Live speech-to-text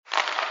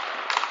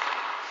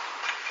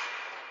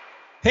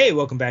Hey,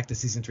 welcome back to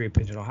Season 3 of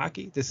Pigeonhole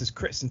Hockey. This is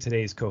Chris and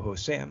today's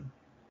co-host Sam.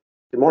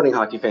 Good morning,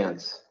 hockey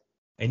fans.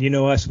 And you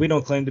know us, we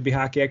don't claim to be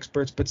hockey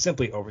experts, but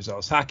simply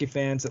overzealous hockey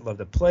fans that love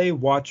to play,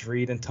 watch,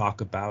 read, and talk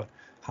about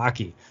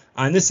hockey.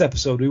 On this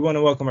episode, we want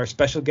to welcome our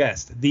special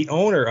guest, the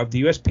owner of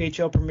the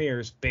USPHL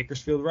Premier's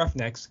Bakersfield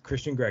Roughnecks,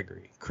 Christian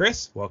Gregory.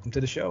 Chris, welcome to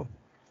the show.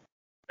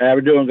 How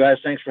we doing, guys?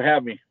 Thanks for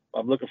having me.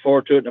 I'm looking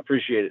forward to it and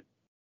appreciate it.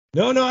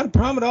 No, not a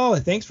problem at all.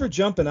 Thanks for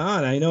jumping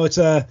on. I know it's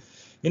a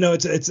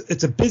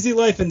busy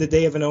life in the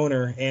day of an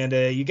owner, and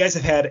you guys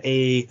have had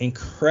a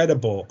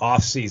incredible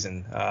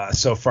offseason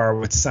so far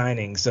with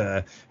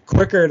signings.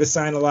 Quicker to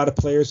sign a lot of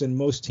players than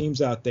most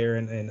teams out there,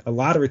 and a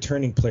lot of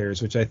returning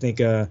players, which I think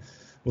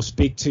will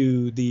speak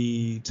to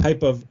the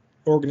type of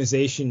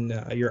organization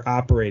you're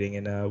operating.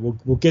 And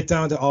we'll get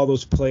down to all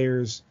those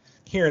players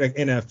here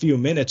in a few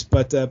minutes.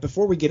 But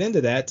before we get into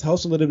that, tell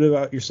us a little bit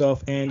about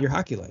yourself and your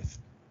hockey life.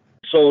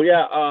 So,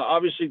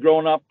 obviously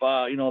growing up,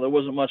 there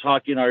wasn't much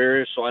hockey in our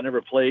area, so I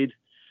never played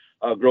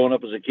growing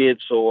up as a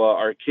kid. So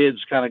our kids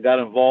kind of got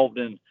involved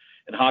in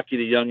hockey at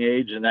a young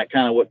age, and that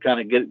kind of what kind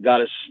of got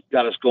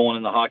us going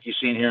in the hockey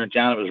scene here in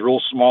town. It was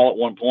real small at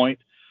one point.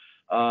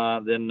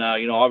 Then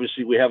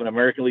obviously we have an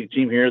American League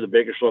team here, the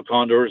Bakersfield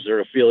Condors. They're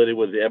affiliated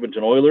with the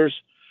Edmonton Oilers.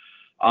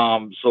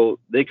 So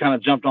they kind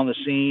of jumped on the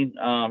scene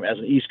as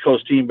an East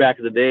Coast team back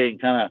in the day, and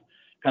kind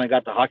of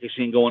got the hockey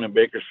scene going in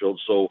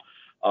Bakersfield. So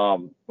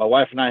my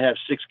wife and I have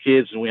 6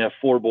 kids, and we have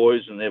 4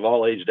 boys, and they've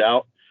all aged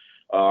out.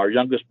 Our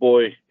youngest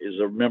boy is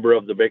a member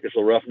of the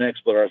Bakersfield Roughnecks,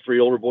 but our 3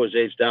 older boys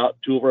aged out.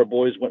 2 of our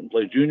boys went and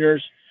played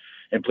juniors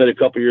and played a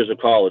couple years of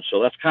college.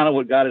 So that's kind of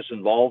what got us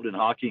involved in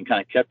hockey and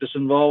kind of kept us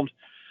involved.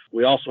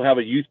 We also have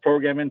a youth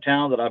program in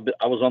town that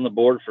I was on the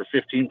board for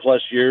 15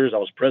 plus years. I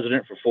was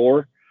president for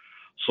 4.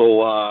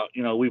 So,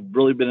 we've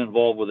really been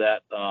involved with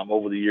that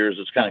over the years.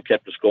 It's kind of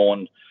kept us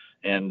going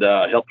and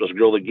helped us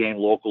grow the game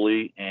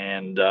locally.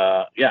 And,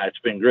 it's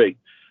been great.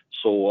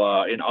 So,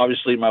 and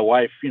obviously my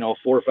wife, 4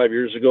 or 5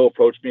 years ago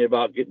approached me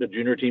about getting a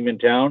junior team in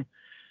town.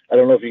 I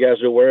don't know if you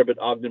guys are aware, but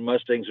Ogden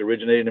Mustangs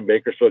originated in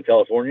Bakersfield,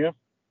 California.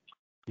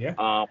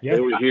 Yeah. They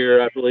were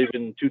here, I believe,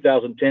 in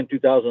 2010,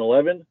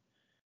 2011.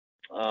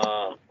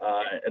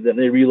 And then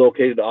they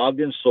relocated to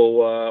Ogden.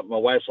 So my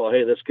wife saw,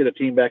 hey, let's get a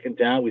team back in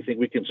town. We think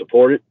we can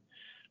support it.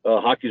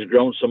 Hockey's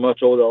grown so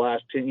much over the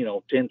last 10,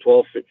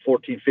 12,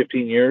 14,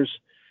 15 years.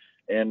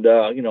 And,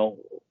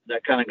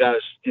 that kind of got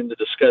us into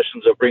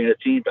discussions of bringing a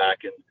team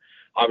back. And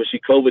obviously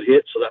COVID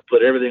hit, so that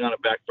put everything on a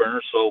back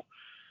burner. So,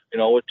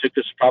 it took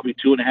us probably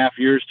 2.5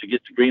 years to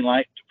get the green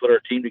light to put our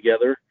team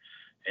together.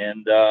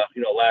 And,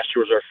 last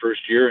year was our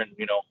first year, and,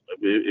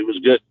 it was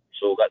good.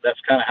 So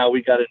that's kind of how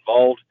we got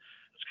involved.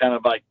 It's kind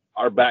of like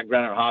our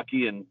background in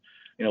hockey, and,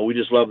 we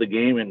just love the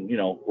game. And,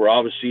 we're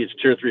obviously it's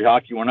tier 3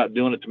 hockey. We're not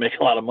doing it to make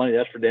a lot of money.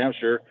 That's for damn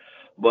sure.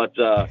 But,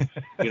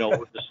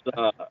 we're just,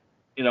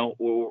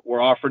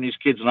 we're offering these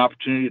kids an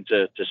opportunity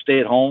to stay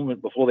at home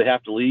before they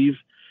have to leave,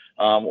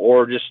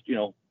 or just,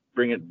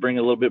 bring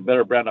a little bit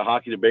better brand of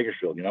hockey to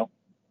Bakersfield,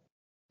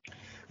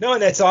 No,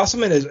 and that's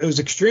awesome. And it was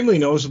extremely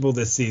noticeable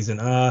this season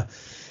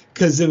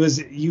because it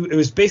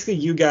was basically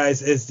you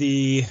guys as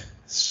the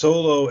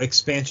solo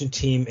expansion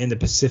team in the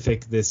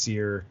Pacific this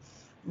year.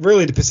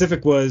 Really, the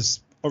Pacific was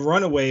a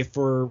runaway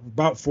for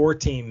about 4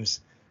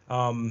 teams.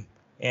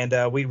 And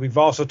we've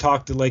also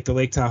talked to the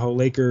Lake Tahoe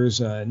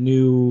Lakers,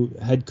 new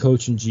head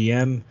coach and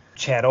GM,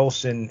 Chad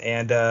Olson,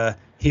 and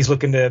he's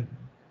looking to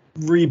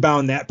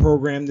rebound that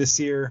program this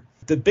year.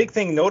 The big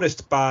thing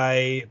noticed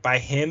by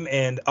him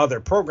and other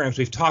programs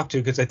we've talked to,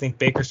 because I think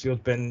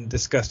Bakersfield's been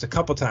discussed a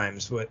couple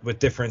times with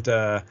different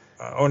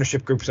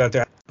ownership groups out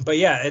there. But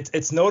yeah,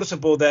 it's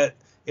noticeable that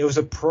it was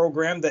a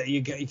program that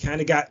you kind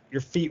of got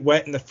your feet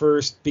wet in the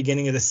first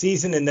beginning of the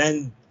season, and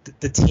then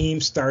the team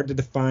started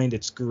to find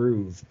its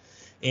groove.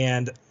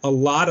 And a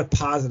lot of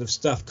positive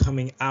stuff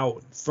coming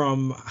out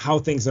from how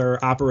things are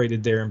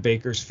operated there in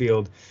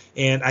Bakersfield.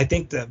 And I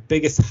think the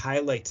biggest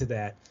highlight to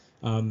that,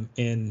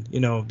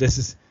 this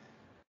is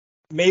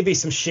maybe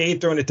some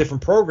shade thrown at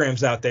different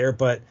programs out there,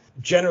 but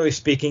generally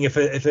speaking, if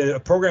a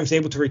program is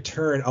able to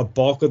return a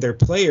bulk of their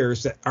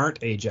players that aren't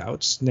age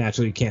outs,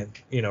 naturally you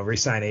can't,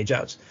 re-sign age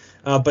outs.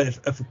 But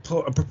if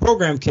a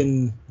program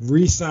can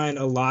re-sign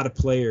a lot of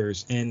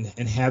players and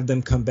have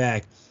them come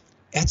back,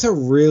 that's a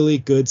really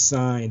good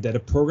sign that a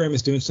program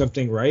is doing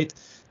something right,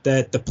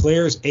 that the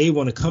players, A,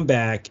 want to come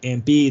back,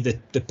 and B,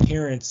 that the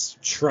parents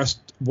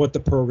trust what the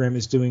program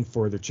is doing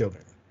for their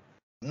children.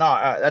 No,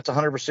 that's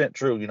 100%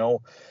 true.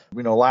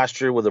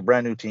 Last year with a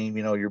brand new team,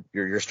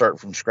 you're starting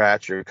from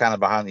scratch. You're kind of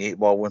behind the 8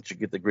 ball once you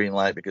get the green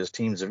light, because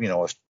teams have,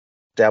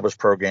 established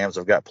programs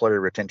have got player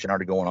retention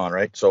already going on,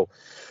 right? So,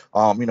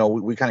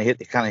 we kind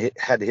of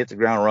had to hit the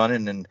ground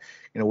running, and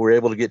we're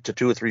able to get to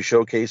 2 or 3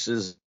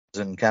 showcases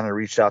and kind of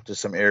reached out to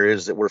some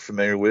areas that we're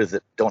familiar with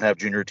that don't have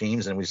junior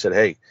teams, and we said,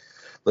 hey,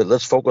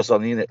 let's focus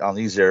on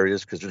these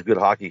areas because there's good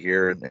hockey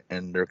here,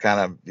 and they're kind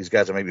of, these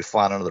guys are maybe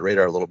flying under the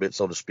radar a little bit,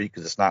 so to speak,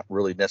 because it's not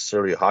really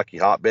necessarily a hockey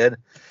hotbed.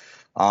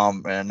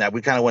 And that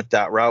we kind of went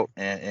that route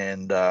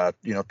and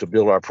to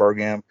build our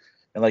program.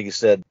 And like you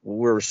said,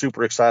 we were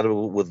super excited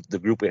with the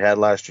group we had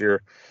last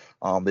year.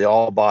 They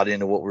all bought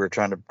into what we were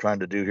trying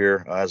to do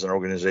here as an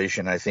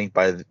organization. I think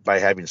by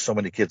having so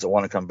many kids that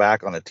want to come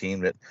back on a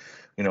team that,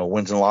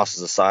 wins and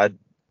losses aside,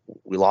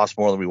 we lost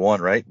more than we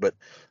won, right? But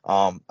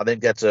I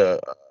think that's a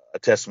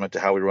testament to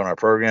how we run our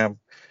program,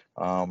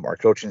 our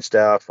coaching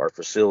staff, our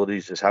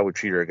facilities, just how we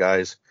treat our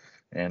guys.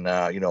 And,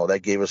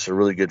 that gave us a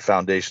really good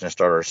foundation to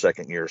start our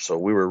second year. So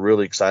we were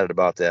really excited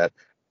about that.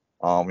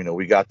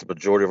 We got the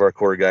majority of our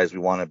core guys we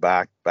wanted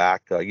back.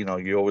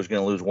 You're always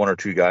going to lose one or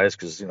two guys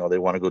because, they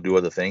want to go do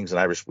other things.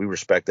 And we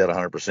respect that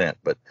 100%.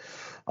 But,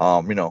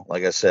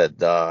 like I said,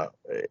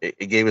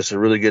 it gave us a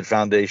really good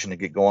foundation to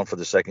get going for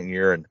the second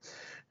year.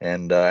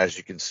 And as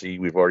you can see,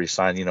 we've already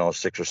signed,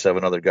 6 or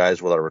 7 other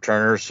guys with our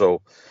returners.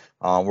 So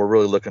we're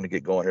really looking to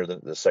get going here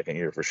the second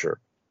year for sure.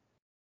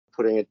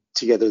 Putting it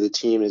together, the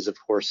team is, of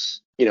course,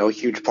 a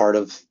huge part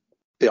of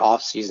the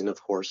off season,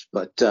 of course.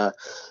 But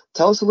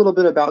tell us a little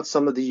bit about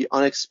some of the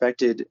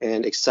unexpected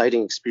and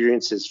exciting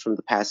experiences from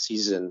the past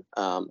season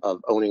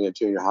of owning a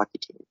junior hockey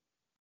team.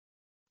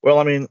 Well,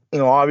 I mean,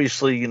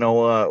 obviously,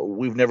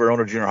 we've never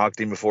owned a junior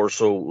hockey team before.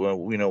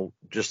 So,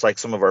 just like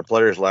some of our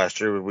players last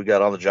year, we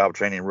got on the job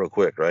training real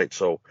quick, right?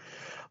 So,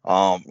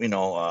 like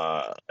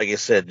I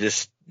said,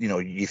 just,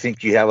 you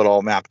think you have it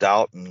all mapped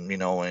out and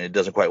it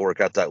doesn't quite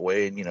work out that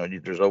way. And,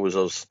 there's always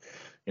those,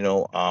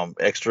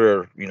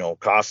 extra,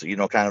 costs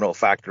that, kind of don't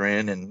factor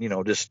in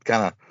and, just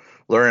kind of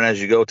learn as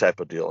you go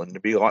type of deal. And to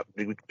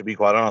be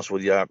quite honest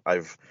with you,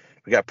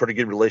 we got pretty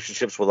good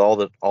relationships with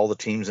all the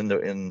teams in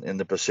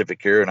the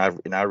Pacific here.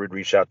 And I would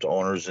reach out to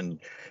owners and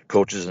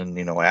coaches and,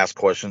 ask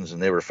questions,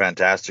 and they were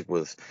fantastic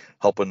with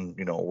helping,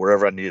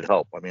 wherever I needed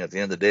help. I mean, at the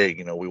end of the day,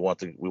 we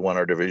want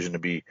our division to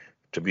be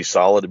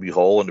solid, to be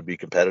whole, and to be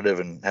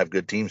competitive and have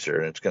good teams here.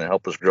 And it's going to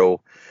help us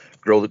grow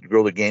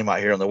the game out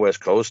here on the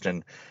West Coast.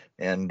 And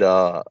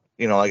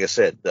like I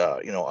said,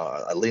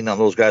 I lean on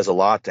those guys a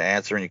lot to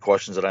answer any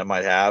questions that I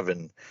might have.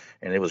 And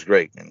it was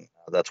great. And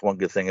that's one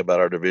good thing about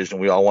our division.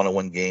 We all want to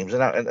win games,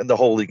 and the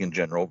whole league in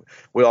general.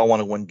 We all want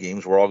to win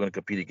games. We're all going to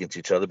compete against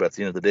each other. But at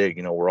the end of the day,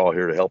 we're all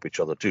here to help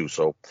each other too.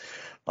 So,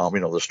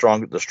 the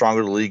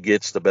stronger the league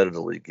gets, the better the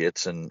league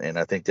gets. And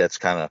I think that's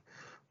kind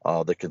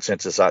of the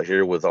consensus out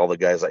here with all the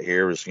guys out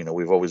here is,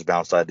 we've always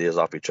bounced ideas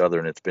off each other,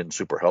 and it's been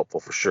super helpful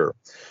for sure.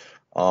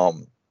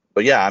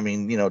 But yeah, I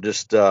mean,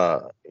 just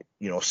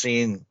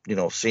seeing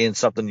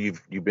something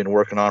you've been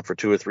working on for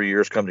 2 or 3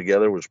 years come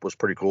together was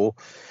pretty cool.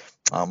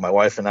 My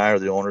wife and I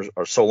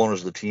are sole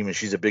owners of the team, and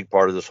she's a big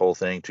part of this whole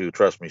thing too.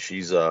 Trust me,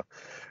 she's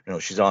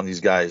she's on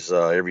these guys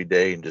every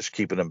day and just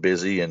keeping them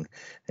busy, and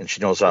she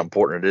knows how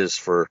important it is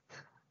for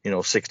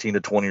 16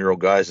 to 20-year-old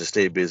guys to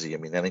stay busy. I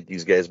mean, I think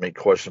these guys make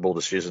questionable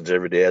decisions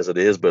every day as it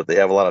is, but if they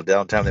have a lot of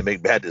downtime, they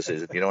make bad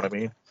decisions. You know what I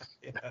mean?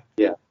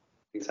 Yeah,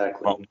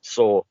 exactly. But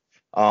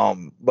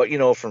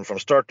from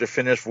start to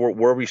finish,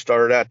 where we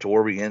started at to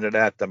where we ended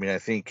at, I mean, I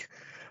think,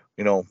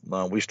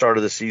 we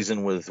started the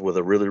season with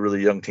a really,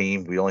 really young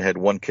team. We only had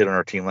one kid on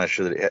our team last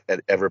year that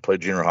had ever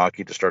played junior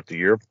hockey to start the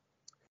year.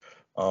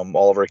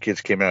 All of our kids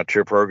came out of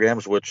tier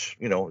programs, which,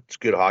 it's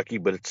good hockey,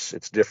 but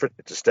it's different.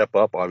 It's a step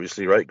up,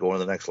 obviously, right? Going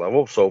to the next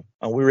level. So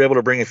we were able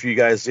to bring a few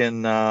guys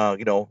in,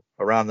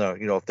 around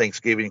the,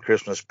 Thanksgiving,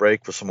 Christmas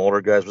break with some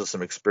older guys with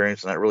some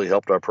experience. And that really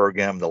helped our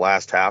program the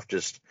last half,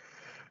 just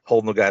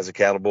holding the guys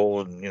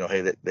accountable. And,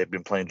 hey, they've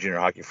been playing junior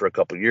hockey for a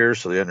couple of years,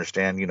 so they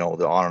understand, the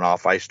on and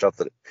off ice stuff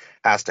that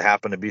has to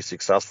happen to be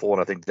successful.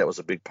 And I think that was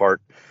a big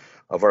part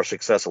of our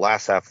success the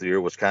last half of the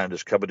year, was kind of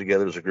just coming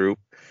together as a group,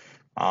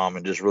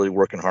 and just really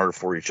working hard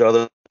for each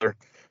other.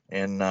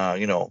 And,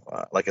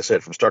 like I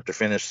said, from start to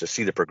finish, to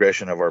see the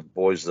progression of our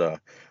boys, that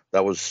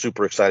was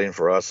super exciting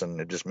for us. And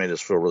it just made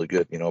us feel really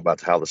good,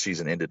 about how the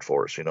season ended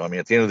for us. I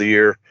mean, at the end of the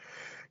year,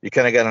 you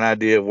kind of got an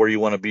idea of where you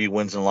want to be,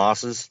 wins and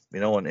losses,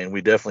 and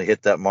we definitely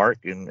hit that mark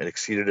and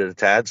exceeded it a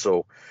tad.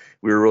 So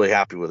we were really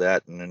happy with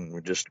that. And then we're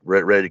just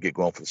ready to get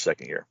going for the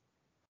second year.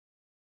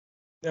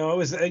 No, it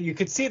was, you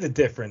could see the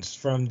difference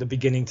from the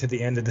beginning to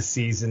the end of the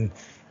season,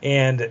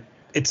 and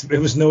it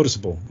was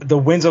noticeable. The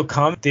wins will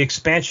come. The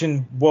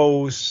expansion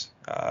woes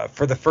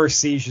for the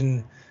first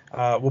season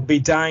will be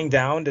dying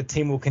down. The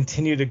team will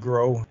continue to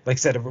grow. Like I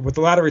said, with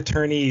a lot of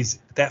returnees,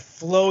 that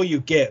flow you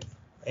get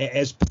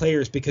as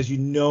players, because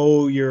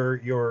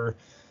your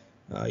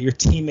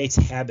teammates'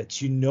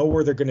 habits,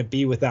 where they're going to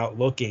be without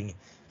looking.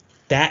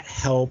 That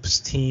helps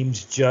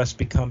teams just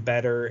become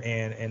better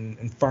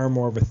and far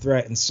more of a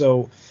threat. And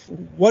so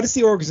what is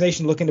the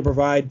organization looking to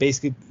provide,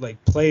 basically,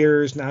 like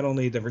players, not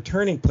only the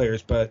returning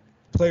players, but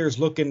players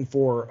looking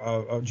for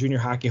a junior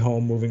hockey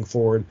home moving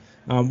forward?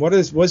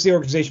 What's the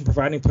organization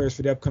providing players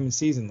for the upcoming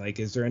season?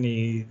 Like, is there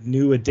any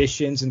new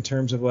additions in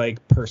terms of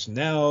like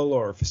personnel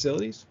or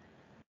facilities?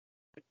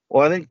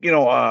 Well, I think,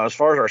 as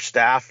far as our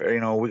staff,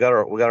 we got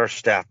our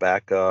staff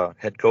back,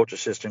 head coach,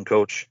 assistant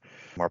coach,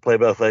 our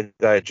play-by-play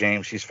guy,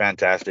 James. He's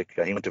fantastic.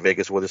 He went to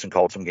Vegas with us and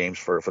called some games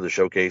for the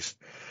showcase.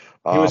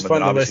 He was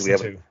fun to listen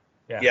to.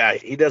 Yeah,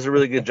 he does a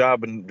really good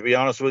job. And to be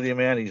honest with you,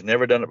 man, he's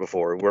never done it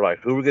before. We're like,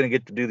 who are we going to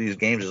get to do these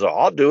games? He's like,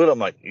 I'll do it. I'm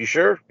like, you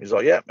sure? He's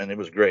like, yeah, and it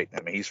was great.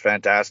 I mean, he's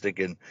fantastic,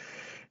 and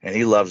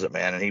he loves it,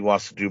 man, and he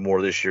wants to do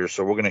more this year.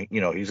 So we're going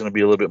to, he's going to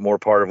be a little bit more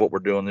part of what we're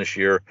doing this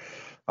year.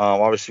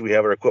 Obviously, we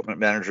have our equipment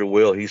manager,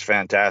 Will. He's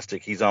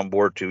fantastic. He's on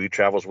board, too. He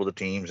travels with the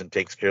teams and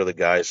takes care of the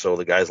guys, so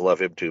the guys love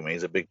him, too, man.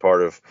 He's a big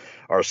part of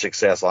our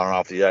success on and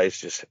off the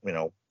ice, just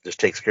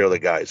takes care of the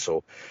guys.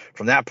 So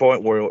from that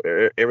point,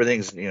 where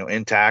everything's,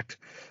 intact,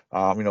 we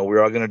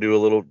are going to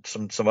do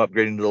some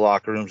upgrading to the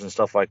locker rooms and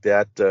stuff like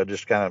that,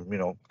 just kind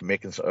of,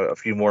 making a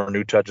few more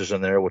new touches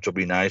in there, which will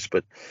be nice.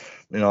 But,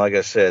 like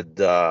I said,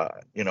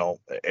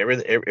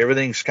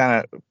 everything's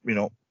kind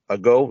of, a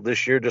go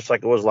this year, just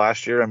like it was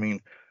last year. I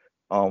mean,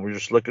 we're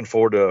just looking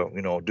forward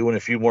to, doing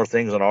a few more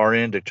things on our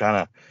end to kind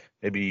of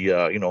maybe,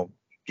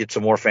 get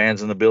some more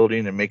fans in the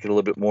building and make it a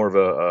little bit more of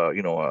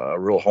a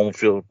real home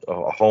field,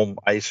 a home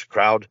ice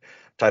crowd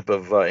type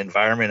of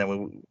environment.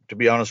 And to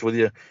be honest with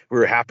you, we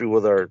were happy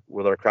with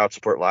our crowd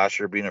support last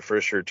year, being a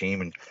first year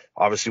team, and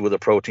obviously with a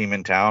pro team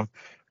in town.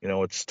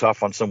 It's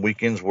tough on some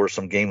weekends where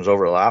some games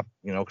overlap,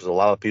 because a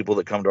lot of people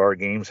that come to our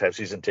games have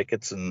season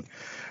tickets, and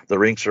the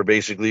rinks are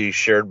basically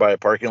shared by a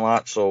parking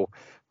lot. So,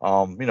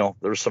 there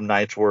were some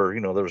nights where,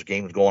 there was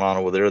games going on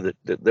over there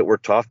that were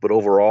tough, but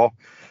overall,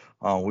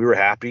 we were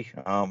happy.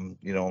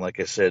 Like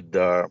I said,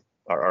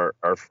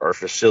 our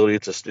facility,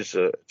 it's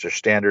a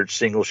standard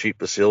single sheet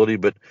facility,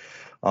 but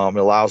it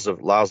allows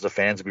the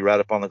fans to be right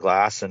up on the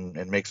glass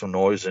and make some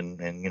noise and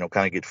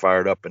kind of get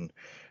fired up. And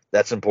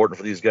that's important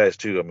for these guys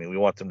too. I mean, we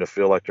want them to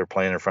feel like they're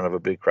playing in front of a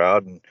big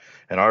crowd, and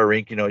our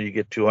rink, you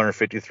get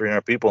 250,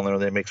 300 people in there,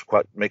 and they make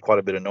quite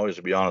a bit of noise,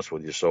 to be honest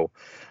with you. So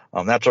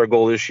that's our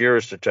goal this year,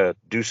 is to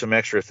do some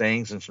extra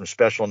things and some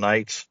special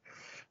nights,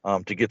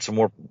 to get some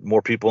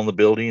more people in the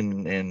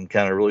building and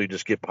kind of really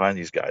just get behind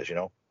these guys,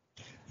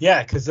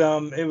 Yeah, because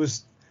it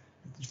was,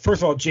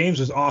 first of all, James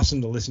was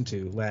awesome to listen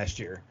to last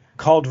year.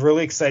 Called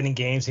really exciting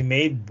games. He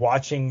made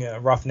watching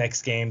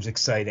Roughnecks games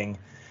exciting.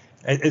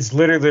 It's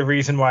literally the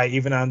reason why,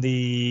 even on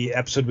the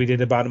episode we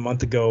did about a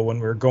month ago when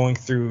we were going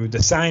through the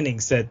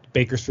signings that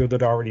Bakersfield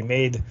had already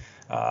made,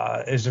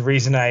 is the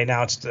reason I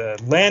announced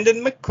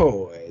Landon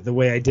McCoy the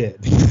way I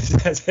did.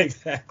 That's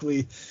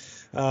exactly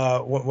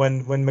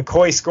when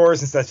McCoy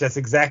scores and such. That's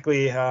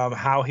exactly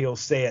how he'll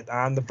say it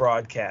on the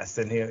broadcast,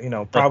 and he,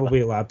 probably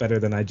a lot better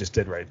than I just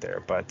did right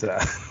there. But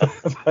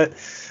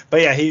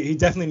but yeah, he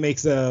definitely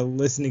makes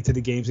listening to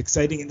the games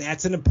exciting, and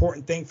that's an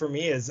important thing for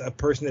me as a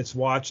person that's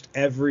watched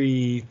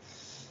every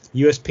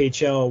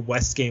USPHL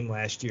West game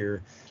last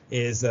year.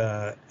 Is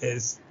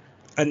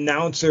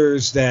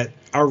announcers that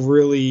are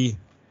really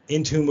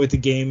in tune with the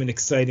game and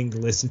exciting to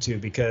listen to,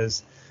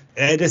 because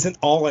it isn't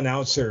all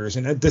announcers,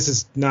 and this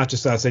is not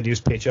just outside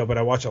USPHL, but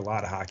I watch a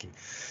lot of hockey.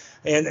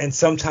 And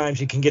sometimes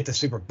you can get the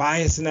super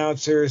biased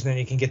announcers, and then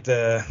you can get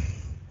the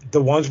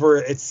ones where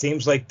it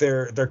seems like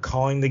they're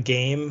calling the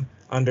game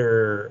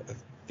under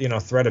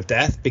threat of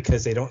death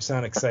because they don't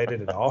sound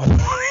excited at all. Man,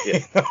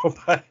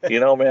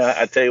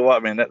 I tell you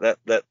what, man,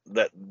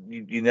 that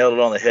you nailed it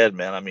on the head,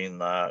 man. I mean,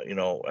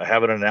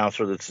 having an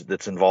announcer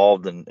that's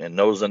involved and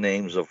knows the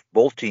names of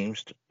both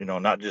teams,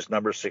 not just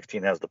number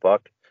 16 has the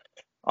puck.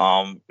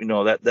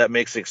 That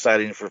makes it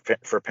exciting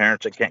for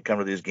parents that can't come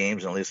to these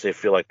games, and at least they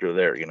feel like they're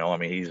there. I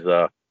mean, he's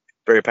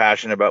very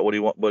passionate about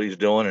what he's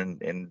doing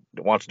and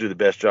wants to do the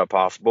best job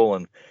possible.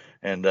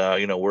 And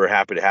we're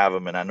happy to have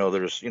him. And I know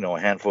there's, a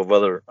handful of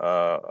other,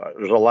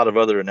 there's a lot of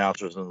other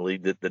announcers in the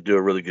league that do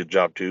a really good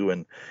job too.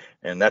 And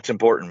that's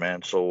important,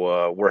 man.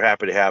 So we're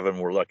happy to have him.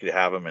 We're lucky to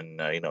have him. And,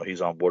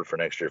 he's on board for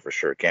next year for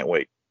sure. Can't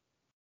wait.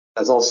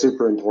 That's all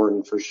super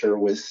important for sure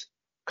with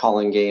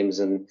calling games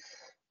and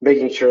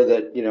making sure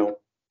that,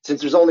 since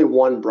there's only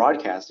one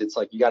broadcast, it's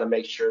like you got to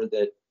make sure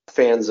that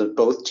fans of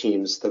both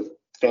teams, the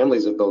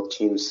families of both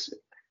teams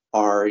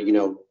are,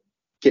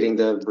 getting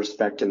the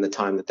respect and the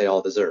time that they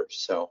all deserve.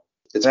 So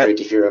it's great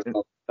to hear a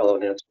fellow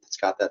announcer that's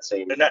got that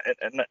same.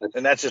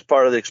 And that's just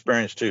part of the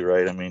experience too,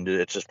 right? I mean,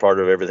 it's just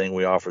part of everything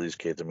we offer these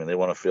kids. I mean, they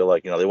want to feel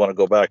like, they want to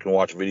go back and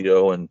watch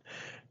video and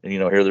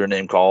hear their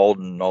name called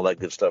and all that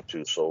good stuff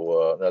too.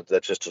 So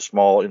that's just a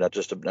small,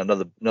 just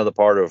another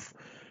part of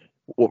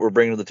what we're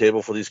bringing to the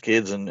table for these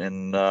kids, and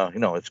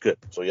it's good.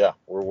 So yeah,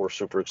 we're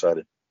super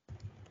excited.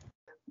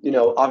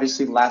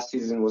 Obviously last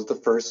season was the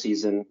first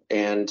season,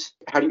 and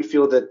how do you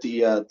feel that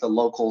the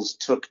locals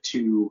took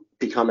to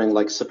becoming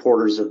like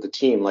supporters of the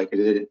team? Like,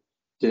 did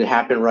it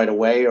happen right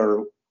away,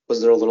 or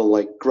was there a little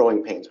like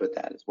growing pains with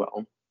that as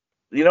well?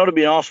 To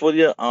be honest with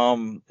you,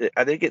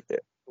 I think it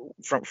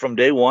from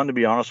day one, to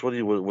be honest with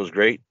you, was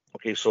great.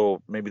 Okay,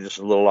 so maybe this is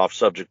a little off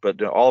subject,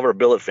 but all of our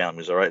billet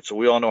families, all right. So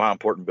we all know how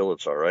important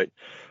billets are, right?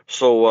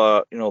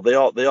 So they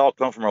all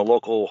come from our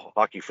local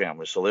hockey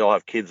families, so they all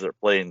have kids that are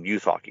playing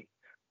youth hockey.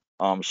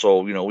 So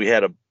we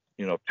had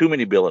too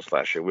many billets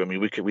last year. I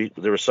mean,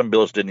 there were some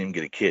billets didn't even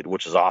get a kid,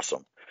 which is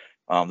awesome.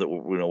 That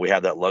we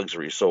had that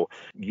luxury. So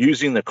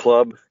using the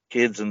club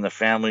kids and the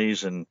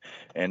families and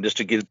just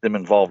to get them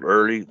involved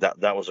early,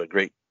 that was a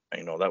great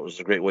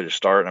way to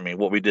start. I mean,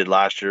 what we did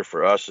last year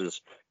for us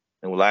is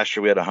And last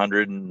year we had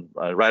 100 and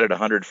right at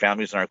 100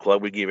 families in our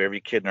club. We gave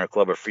every kid in our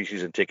club a free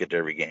season ticket to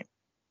every game.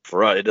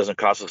 For us, it doesn't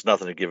cost us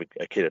nothing to give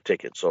a kid a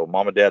ticket. So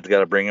mom and dad's got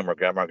to bring him, or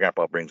grandma and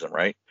grandpa brings him,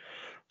 right?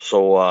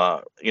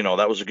 So,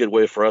 that was a good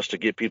way for us to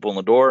get people in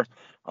the door,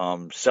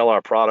 sell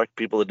our product.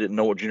 People that didn't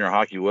know what junior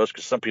hockey was,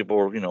 because some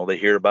people, they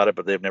hear about it,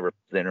 but they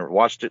never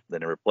watched it, they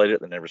never played it,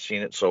 they never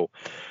seen it. So,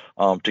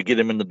 to get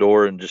them in the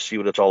door and just see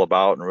what it's all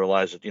about and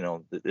realize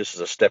that, this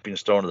is a stepping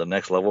stone to the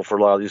next level for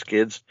a lot of these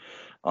kids,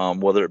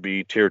 whether it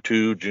be tier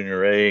 2,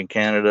 junior A in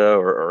Canada,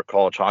 or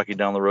college hockey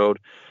down the road.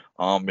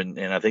 And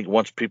I think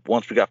once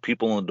we got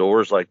people in the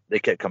doors, like, they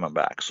kept coming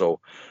back.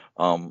 So,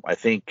 I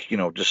think,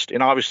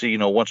 and obviously,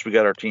 once we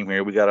got our team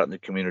here, we got out in the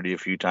community a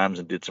few times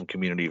and did some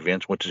community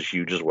events, which is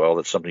huge as well.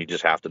 That's something you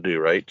just have to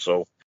do, right?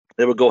 So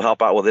they would go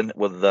help out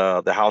with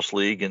the house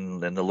league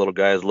and the little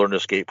guys learn to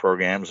skate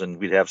programs, and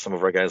we'd have some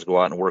of our guys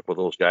go out and work with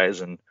those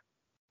guys, and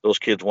those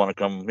kids want to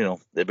come,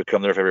 they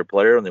become their favorite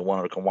player, and they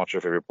wanted to come watch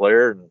their favorite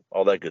player and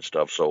all that good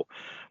stuff. So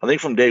I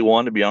think from day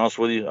one, to be honest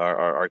with you,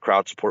 our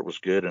crowd support was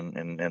good,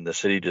 and the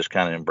city just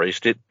kind of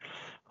embraced it.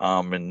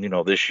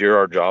 This year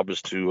our job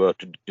is we're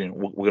going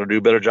to do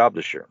a better job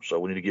this year. So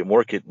we need to get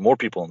more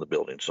people in the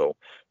building. So,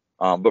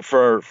 but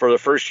for the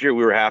first year,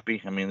 we were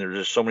happy. I mean, there's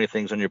just so many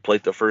things on your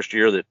plate the first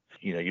year that,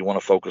 you want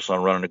to focus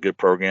on running a good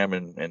program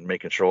and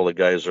making sure all the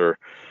guys are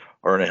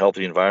in a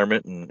healthy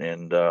environment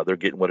and they're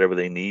getting whatever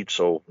they need.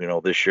 So,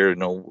 this year,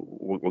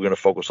 we're going to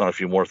focus on a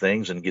few more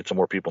things and get some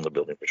more people in the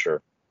building for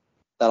sure.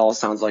 That all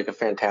sounds like a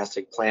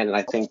fantastic plan. And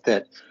I think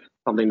that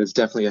something that's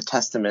definitely a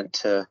testament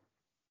to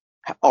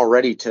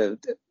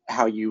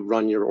how you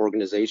run your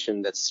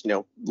organization. That's,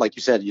 like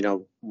you said,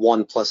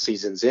 1+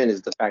 seasons in,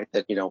 is the fact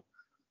that,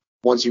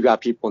 once you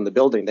got people in the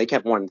building, they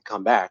kept wanting to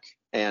come back.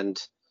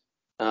 And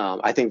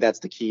I think that's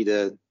the key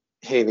to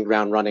hitting the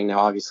ground running. Now,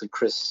 obviously,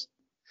 Chris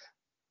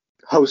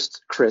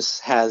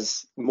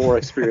has more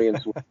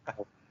experience with,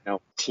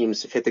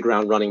 teams have hit the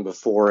ground running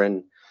before.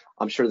 And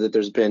I'm sure that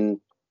there's been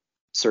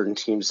certain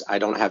teams, I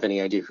don't have any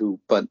idea who,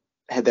 but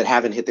that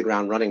haven't hit the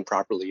ground running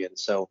properly. And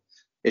so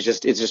it's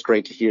just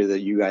great to hear that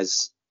you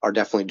guys are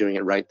definitely doing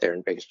it right there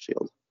in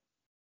Bakersfield.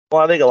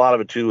 Well, I think a lot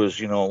of it too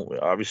is,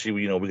 obviously,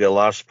 we get a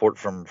lot of support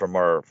from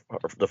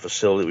the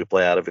facility we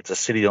play out of. It's a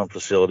city-owned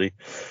facility,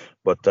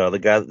 but the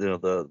guy,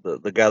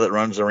 the guy that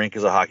runs the rink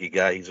is a hockey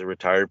guy. He's a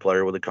retired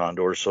player with the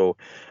Condors, so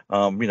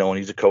and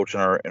he's a coach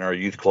in our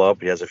youth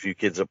club. He has a few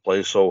kids that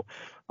play, so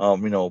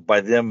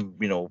by them,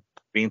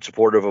 being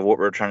supportive of what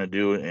we're trying to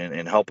do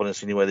and helping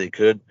us any way they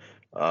could,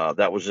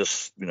 that was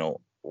just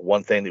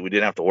one thing that we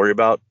didn't have to worry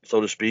about, so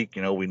to speak.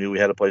 We knew we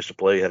had a place to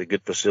play, had a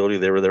good facility.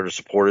 They were there to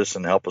support us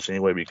and help us any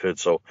way we could.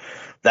 So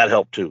that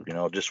helped too.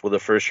 Just with a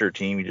first year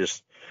team,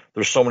 there's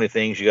so many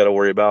things you got to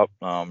worry about.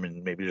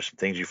 And maybe there's some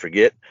things you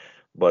forget,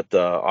 but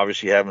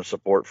obviously having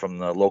support from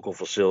the local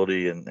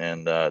facility and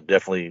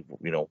definitely,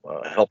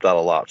 helped out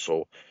a lot.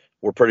 So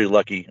we're pretty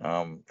lucky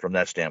from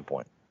that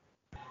standpoint.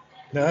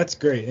 No, that's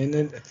great. And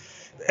then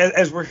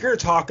as we're here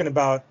talking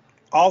about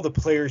all the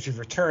players you've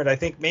returned, I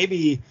think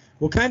maybe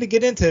we'll kind of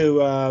get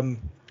into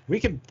we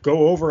could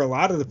go over a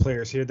lot of the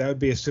players here. That would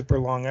be a super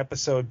long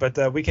episode,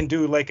 but we can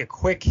do like a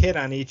quick hit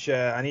on each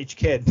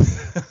kid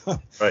right.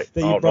 that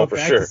you brought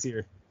back sure. this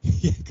year.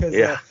 Because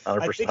 100%,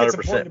 I think it's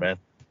important, man.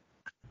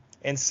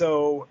 And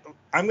so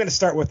I'm going to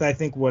start with, I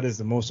think, what is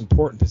the most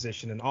important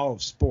position in all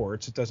of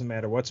sports. It doesn't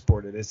matter what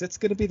sport it is. It's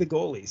going to be the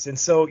goalies. And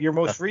so your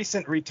most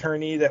recent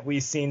returnee that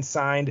we've seen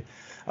signed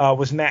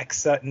was Max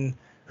Sutton,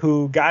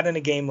 who got in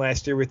a game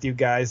last year with you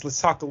guys. Let's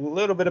talk a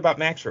little bit about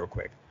Max real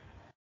quick.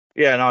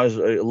 Yeah, no, he's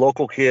a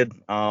local kid.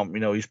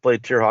 He's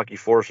played tier hockey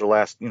for us the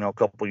last,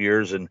 couple of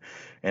years, and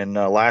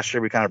last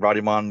year we kind of brought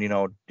him on,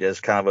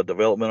 as kind of a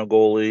developmental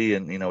goalie,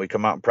 and he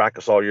come out and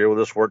practice all year with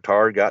us, worked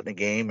hard, got in the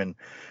game,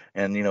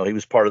 and he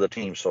was part of the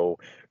team. So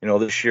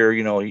this year,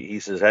 he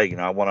says, hey,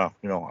 I want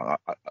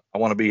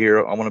to be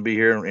here. I want to be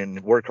here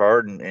and work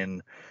hard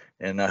and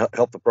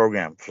help the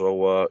program.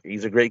 So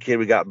he's a great kid.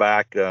 We got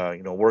back.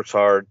 Works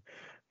hard.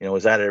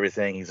 Is at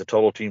everything. He's a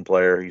total team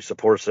player. He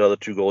supports the other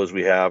two goalies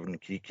we have, and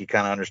he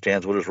kind of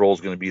understands what his role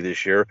is going to be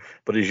this year.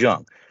 But he's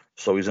young,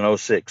 so he's an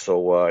 06.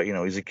 So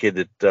he's a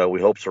kid that we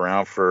hope's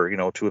around for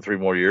 2 or 3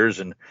 more years,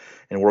 and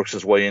works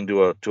his way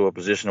into a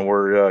position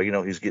where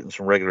he's getting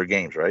some regular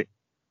games, right?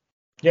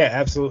 Yeah,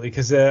 absolutely.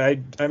 Because I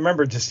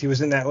remember he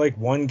was in that like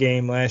one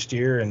game last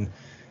year, and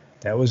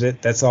that was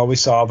it. That's all we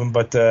saw of him.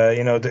 But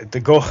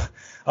the goal,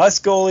 us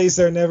goalies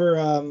are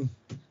never.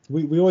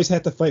 We always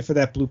have to fight for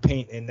that blue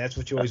paint, and that's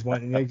what you always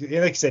want. And like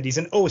I said, he's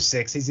an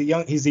 06. He's the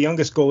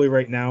youngest goalie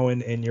right now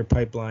in your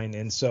pipeline,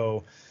 and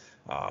so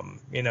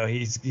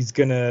he's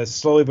gonna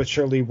slowly but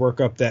surely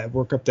work up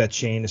that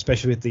chain,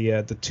 especially with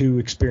the 2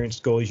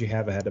 experienced goalies you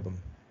have ahead of him.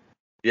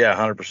 Yeah,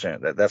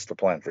 100%. That's the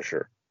plan for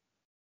sure.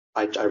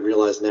 I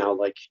realize now,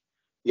 like,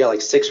 you got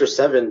like 6 or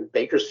 7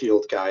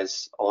 Bakersfield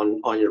guys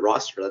on your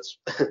roster. That's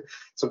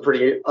some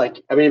pretty,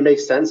 like, I mean, it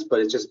makes sense, but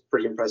it's just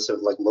pretty impressive,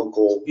 like,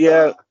 local.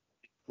 Yeah.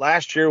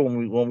 Last year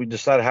when we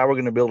decided how we're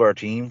going to build our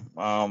team,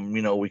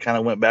 we kind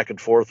of went back and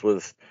forth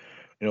with,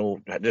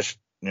 just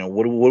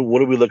what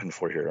are we looking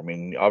for here? I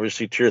mean,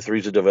 obviously Tier 3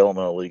 is a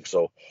developmental league,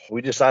 so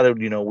we decided,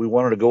 we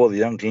wanted to go with a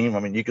young team. I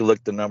mean, you can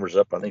look the numbers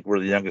up. I think we're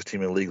the youngest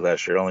team in the league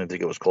last year. I don't even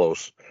think it was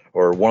close,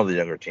 or one of the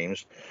younger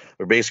teams.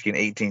 We're basically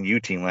an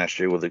 18U team last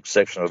year, with the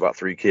exception of about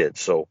 3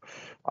 kids. So,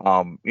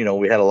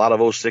 we had a lot of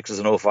 06s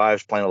and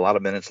 05s playing a lot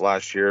of minutes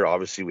last year.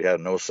 Obviously, we had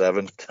an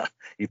 07.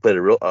 He played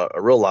a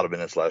real lot of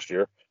minutes last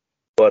year,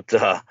 but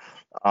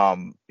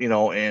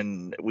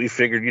and we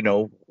figured,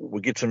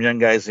 we get some young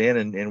guys in,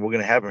 and we're going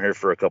to have them here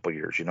for a couple of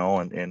years,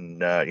 and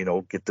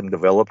get them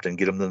developed and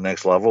get them to the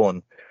next level.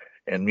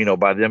 And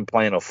by them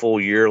playing a full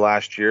year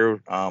last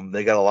year,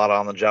 they got a lot of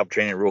on the job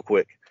training real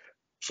quick.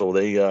 So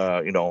they,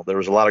 there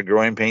was a lot of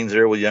growing pains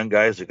there with young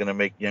guys. They're going to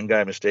make young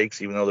guy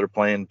mistakes, even though they're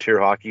playing tier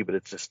hockey,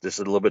 but this is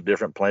a little bit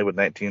different playing with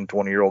 19,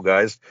 20-year-old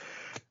guys.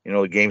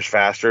 The game's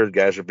faster, the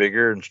guys are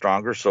bigger and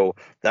stronger. So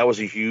that was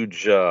a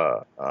huge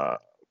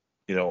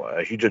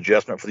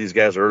adjustment for these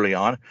guys early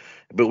on,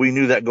 but we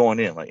knew that going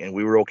in, and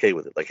we were okay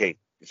with it. Like, hey,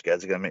 these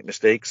guys are going to make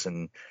mistakes,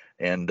 and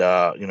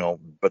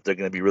but they're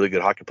going to be really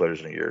good hockey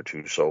players in a year or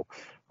two. So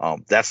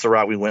that's the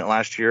route we went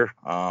last year,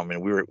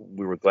 and we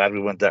were glad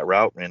we went that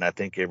route. And I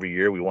think every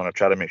year we want to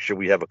try to make sure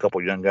we have a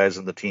couple young guys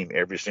in the team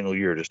every single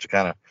year, just to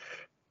kind of,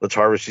 let's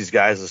harvest these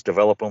guys, let's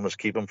develop them, let's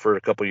keep them for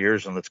a couple of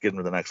years, and let's get them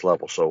to the next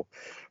level. So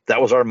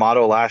that was our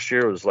motto last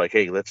year. It was like,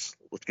 hey, let's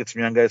get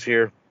some young guys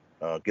here,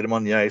 get them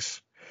on the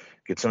ice,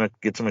 get some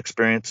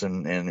experience,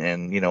 and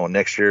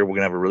next year we're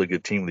gonna have a really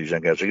good team with these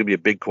young guys. They're gonna be a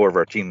big core of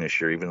our team this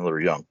year, even though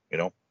they're young.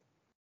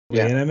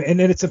 Yeah, and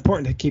then it's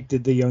important to keep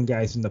the young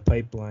guys in the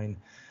pipeline.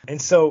 And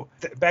so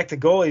back to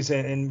goalies,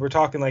 and we're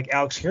talking like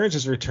Alex Hearns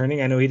is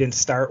returning. I know he didn't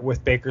start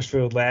with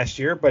Bakersfield last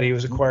year, but he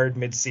was acquired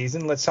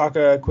mid-season. Let's talk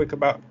quick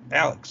about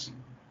Alex.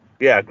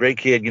 Yeah, great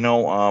kid.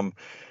 Like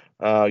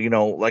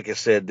I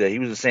said, he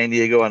was in San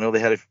Diego. I know they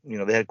had a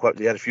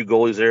few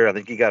goalies there. I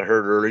think he got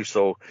hurt early,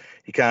 so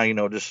he kind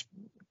of just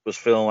was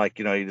feeling like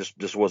he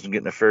just wasn't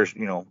getting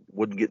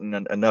wasn't getting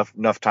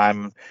enough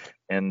time,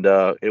 and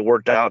it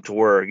worked out to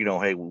where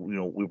hey,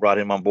 we brought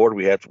him on board.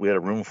 We had a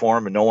room for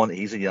him, and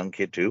he's a young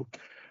kid too,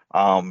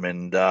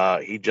 and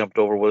he jumped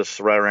over with us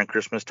right around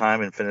Christmas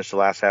time and finished the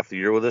last half of the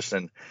year with us,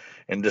 and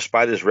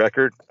despite his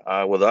record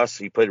with us,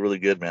 he played really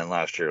good, man,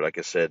 last year. Like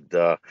I said,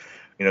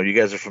 you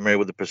guys are familiar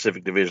with the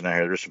Pacific Division out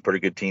here. There's some pretty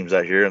good teams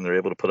out here, and they're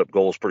able to put up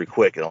goals pretty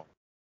quick. And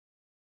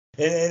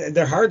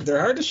they're hard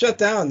to shut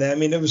down. I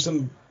mean, there was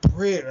some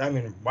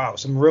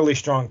really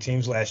strong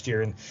teams last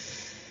year, and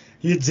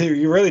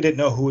you really didn't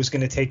know who was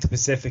going to take the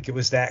Pacific. It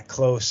was that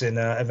close, and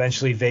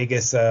eventually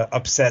Vegas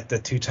upset the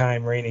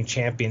 2-time reigning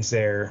champions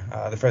there,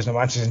 the Fresno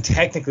Monsters, and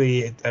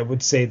technically I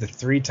would say the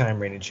 3-time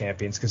reigning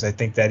champions, because I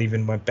think that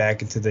even went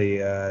back into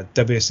the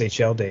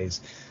WSHL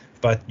days.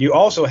 But you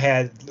also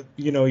had,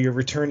 your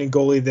returning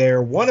goalie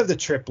there, one of the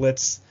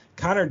triplets,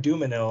 Connor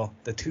Dumanil,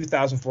 the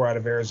 2004 out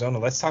of Arizona.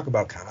 Let's talk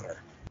about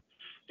Connor.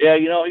 Yeah,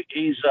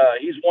 he's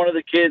one of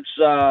the kids,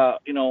 that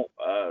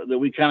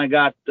we kind of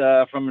got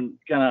from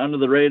kind of under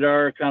the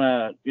radar.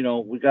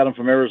 We got him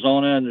from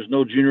Arizona, and there's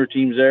no junior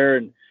teams there,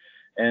 and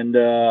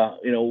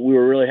we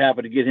were really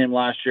happy to get him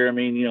last year. I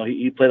mean,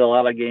 he played a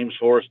lot of games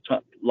for us,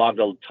 logged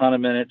a ton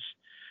of minutes.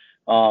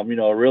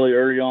 Really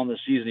early on in the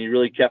season, he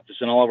really kept us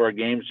in all of our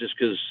games, just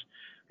because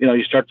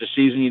you start the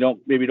season, you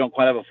don't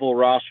quite have a full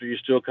roster, you're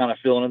still kind of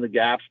filling in the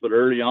gaps. But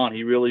early on,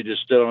 he really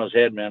just stood on his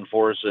head, man,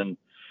 for us, and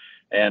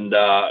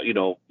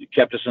he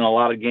kept us in a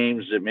lot of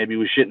games that maybe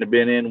we shouldn't have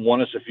been in.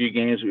 Won us a few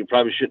games that we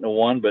probably shouldn't have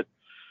won, but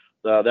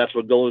that's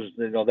what goalies,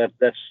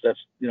 that's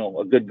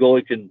a good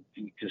goalie can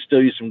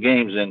steal you some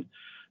games. And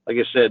like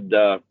I said,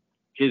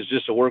 kid's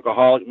just a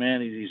workaholic,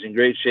 man. He's in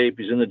great shape.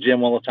 He's in the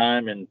gym all the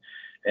time, and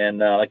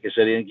like I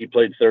said, I think he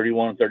played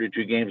 31,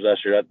 32 games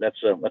last year.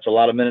 That's a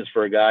lot of minutes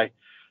for a guy,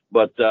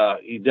 but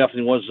he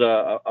definitely was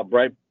a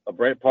bright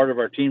part of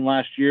our team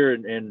last year,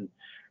 and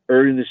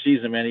early in the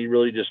season, man, he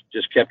really just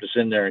kept us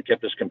in there and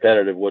kept us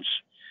competitive, which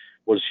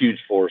was huge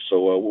for us.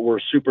 So we're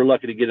super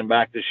lucky to get him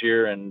back this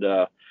year. And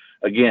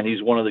again,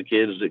 he's one of the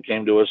kids that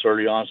came to us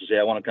early on to say,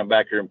 I want to come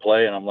back here and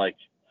play. And I'm like,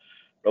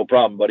 no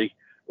problem, buddy.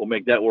 We'll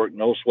make that work.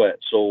 No sweat.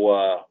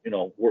 So,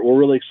 we're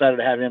really excited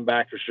to have him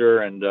back for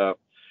sure. And like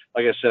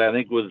I said, I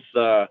think with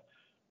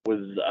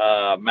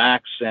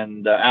Max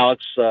and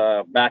Alex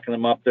backing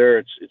them up there,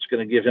 it's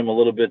going to give him a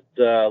little bit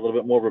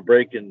more of a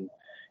break, and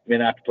he may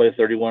not have to play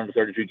 31 to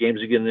 32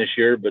 games again this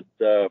year, but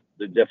they're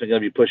definitely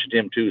going to be pushing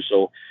him too.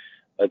 So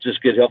it's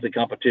just good, healthy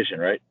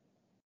competition, right?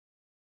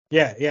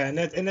 Yeah,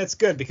 and that's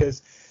good,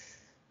 because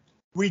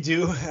we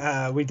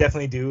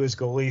definitely do, as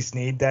goalies,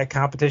 need that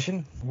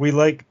competition.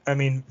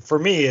 For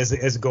me as a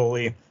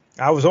goalie,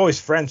 I was always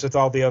friends with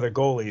all the other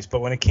goalies, but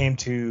when it came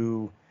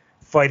to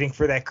fighting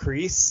for that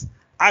crease,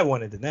 I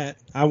wanted the net.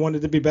 I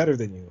wanted to be better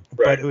than you.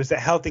 Right. But it was that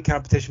healthy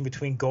competition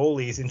between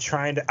goalies and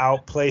trying to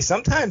outplay.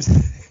 Sometimes,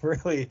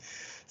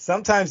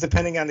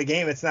 depending on the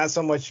game, it's not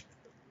so much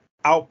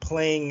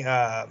outplaying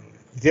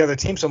the other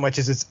team so much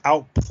as it's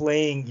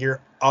outplaying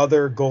your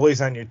other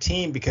goalies on your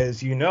team,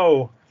 because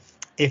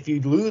if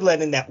you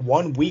let in that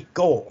one weak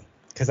goal,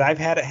 because I've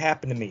had it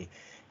happen to me,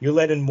 you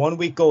let in 1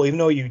 week goal, even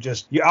though you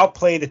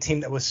outplayed a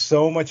team that was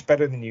so much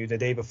better than you the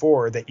day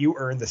before that you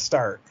earned the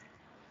start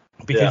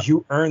because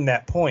you earned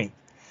that point.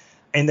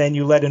 And then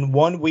you let in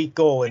 1 week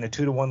goal in a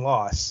 2-1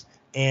 loss,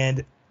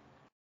 and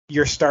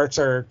your starts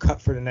are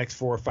cut for the next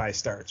 4 or 5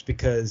 starts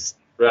because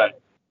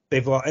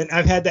they've lost. And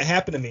I've had that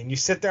happen to me. And you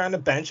sit there on the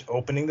bench,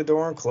 opening the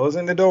door and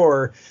closing the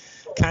door,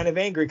 kind of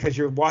angry because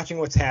you're watching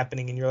what's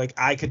happening and you're like,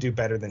 I could do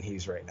better than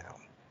he's right now,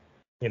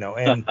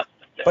 and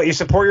but you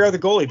support your other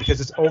goalie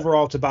because it's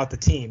about the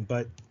team.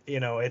 But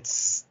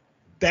it's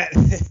that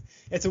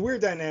it's a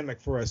weird dynamic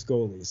for us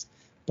goalies.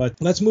 But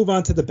let's move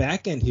on to the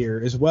back end here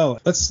as well.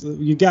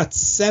 You got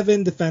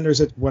 7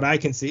 defenders at what I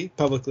can see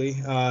publicly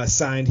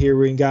signed here.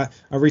 We got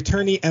a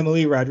returnee,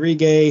 Emily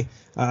Rodriguez.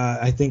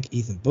 I think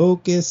Ethan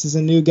Bokus is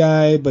a new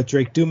guy, but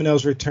Drake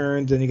Duminel's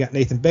returned. Then you got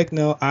Nathan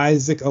Bicknell,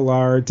 Isaac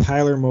Allard,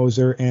 Tyler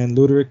Moser, and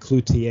Ludwig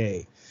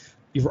Cloutier.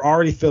 You've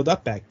already filled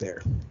up back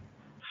there.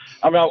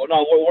 We're in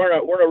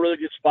a really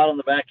good spot on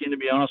the back end, to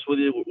be honest with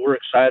you. We're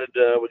excited.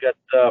 We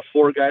got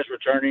 4 guys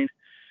returning.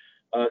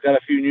 Got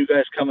a few new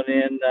guys coming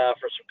in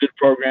for some good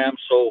programs,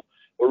 so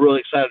we're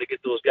really excited to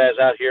get those guys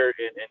out here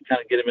and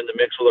kind of get them in the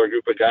mix with our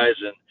group of guys.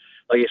 And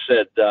like you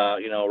said,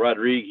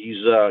 Rodriguez,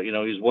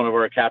 he's one of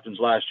our captains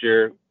last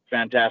year,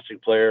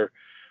 fantastic player.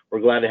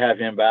 We're glad to have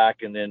him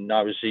back. And then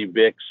obviously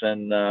Bix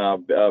and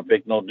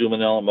Bicknell,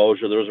 Duminel, and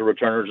Mosier, those are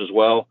returners as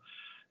well.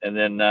 And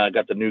then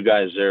got the new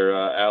guys there,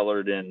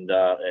 Allard and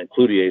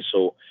Cloutier.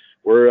 So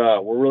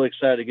we're really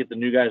excited to get the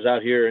new guys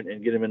out here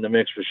and get them in the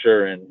mix for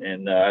sure.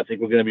 And I think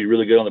we're going to be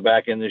really good on the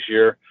back end this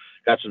year.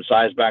 Got some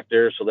size back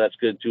there, so that's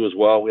good too as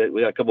well.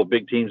 We got a couple of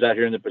big teams out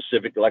here in the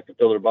Pacific that like to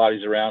throw their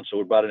bodies around, so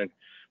we got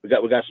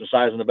some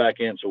size on the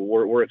back end, so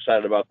we're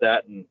excited about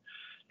that.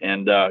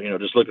 And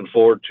just looking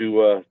forward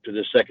to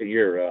this second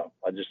year.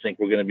 I just think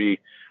we're going to be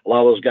a lot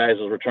of those guys,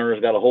 those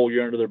returners, got a whole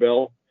year under their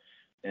belt,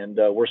 and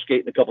we're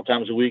skating a couple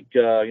times a week.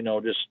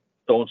 Just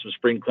throwing some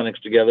spring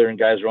clinics together, and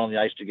guys are on the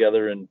ice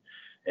together, and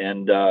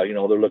they're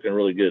looking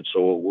really good.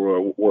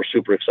 So we're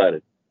super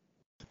excited.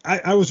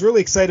 I was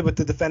really excited with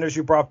the defenders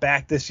you brought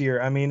back this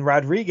year. I mean,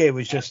 Rodriguez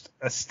was just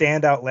a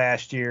standout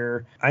last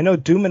year. I know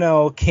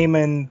Duminel came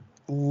in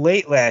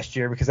late last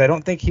year because I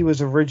don't think he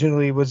was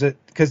originally,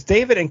 because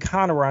David and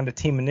Connor were on the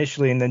team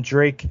initially, and then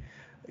Drake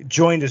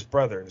joined his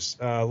brothers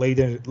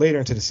later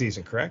into the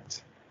season,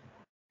 correct?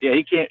 Yeah,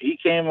 he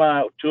came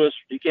to us.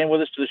 He came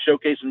with us to the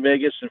showcase in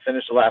Vegas and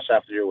finished the last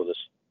half of the year with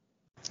us.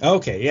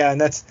 Okay, yeah,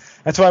 and that's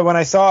why when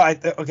I saw, I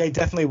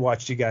definitely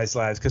watched you guys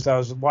live because I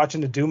was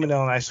watching the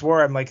Duminel and I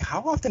swore, I'm like,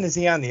 how often is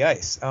he on the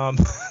ice?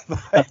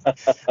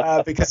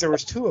 Because there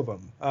was 2 of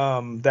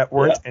them that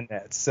weren't in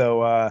net.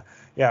 So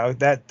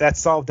that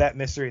solved that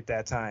mystery at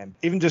that time.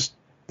 Even just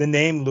the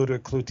name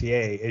Ludwig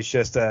Cloutier is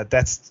just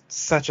that's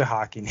such a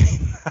hockey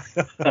name. I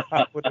don't know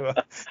how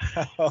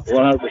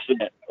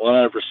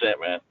 100%,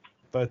 man.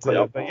 But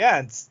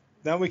yeah,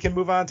 now we can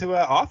move on to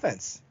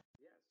offense.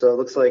 So it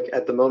looks like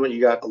at the moment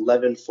you got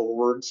 11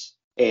 forwards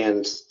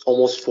and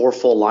almost 4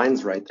 full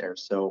lines right there.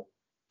 So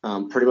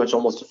pretty much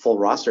almost a full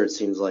roster, it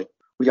seems like.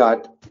 We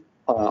got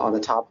on the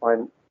top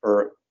line,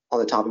 or on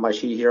the top of my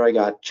sheet here, I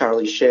got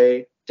Charlie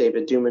Shea,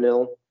 David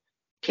Duminil,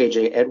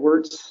 KJ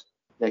Edwards.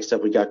 Next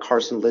up, we got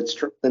Carson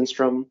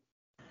Lindstrom,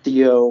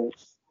 Theo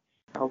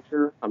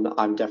Faucher.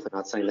 I'm definitely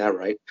not saying that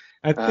right.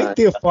 I think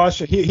Theo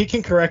Faucher. He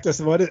can correct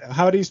us.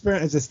 How do you spell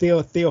it? Is it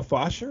Theo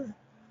Faucher?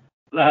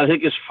 No, I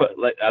think it's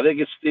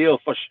Theo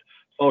Faucher.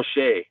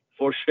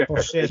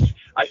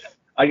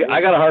 I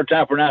got a hard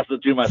time pronouncing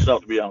the 2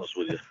 myself, to be honest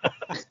with you.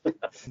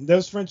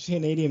 Those French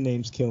Canadian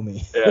names kill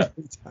me. Yeah,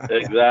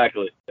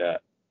 exactly. Yeah.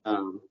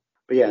 But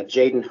yeah,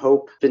 Jaden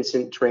Hope,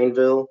 Vincent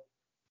Drainville,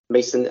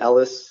 Mason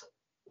Ellis,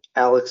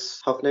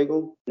 Alex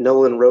Huffnagel,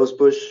 Nolan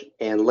Rosebush,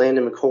 and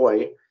Landon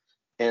McCoy.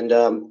 And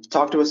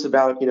talk to us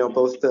about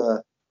both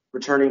the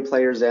returning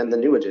players and the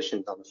new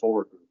additions on the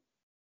forward group.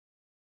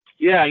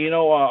 Yeah,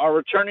 our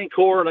returning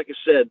core, like I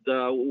said,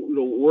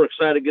 we're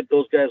excited to get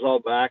those guys all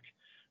back.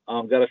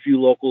 Got a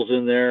few locals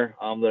in there.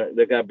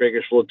 They got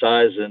Bakersfield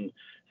ties, and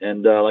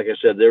like I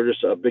said, they're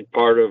just a big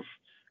part of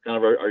kind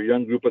of our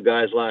young group of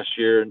guys last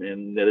year,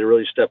 and they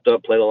really stepped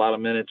up, played a lot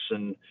of minutes,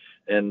 and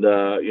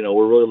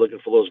we're really looking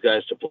for those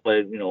guys to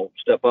play,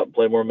 step up and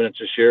play more minutes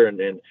this year,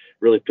 and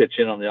really pitch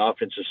in on the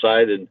offensive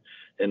side, and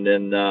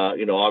then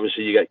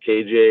obviously you got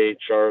KJ,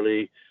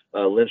 Charlie,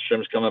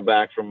 Lindstrom's coming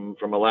back from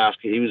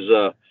Alaska. He was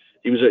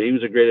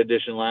a great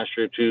addition last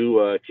year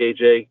too.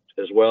 KJ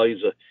as well.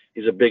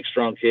 He's a big,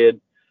 strong kid.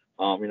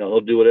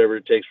 He'll do whatever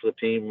it takes for the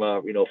team.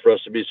 For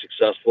us to be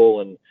successful.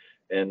 And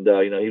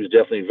he was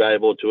definitely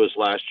valuable to us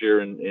last year.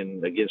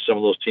 And against some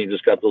of those teams,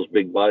 just got those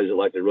big bodies that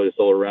like to really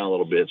throw it around a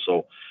little bit.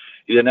 So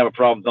he didn't have a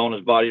problem throwing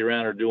his body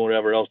around or doing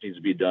whatever else needs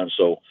to be done.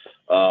 So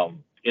we're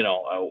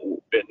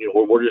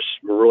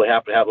really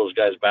happy to have those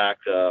guys back.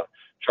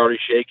 Charlie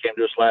Shea came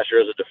to us last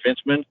year as a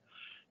defenseman.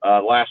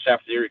 Last half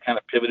of the year, he kind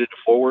of pivoted to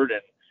forward,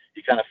 and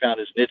he kind of found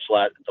his niche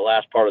the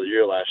last part of the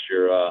year last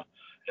year.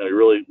 He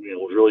really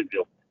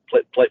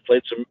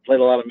played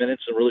a lot of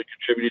minutes and really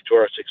contributed to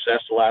our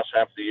success the last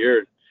half of the year.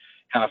 And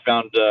kind of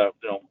found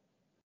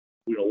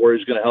where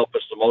he's going to help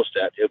us the most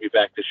at. He'll be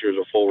back this year as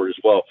a forward as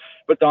well.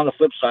 But on the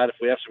flip side, if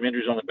we have some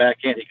injuries on the back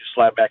end, he can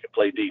slide back and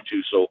play D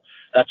too. So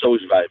that's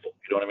always valuable.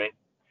 You know what I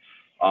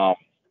mean?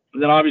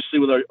 And then obviously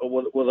with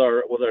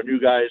our new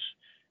guys,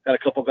 got a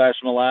couple guys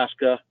from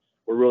Alaska.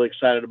 We're really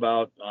excited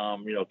about.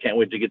 Can't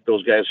wait to get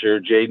those guys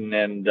here. Jaden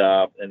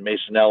and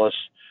Mason Ellis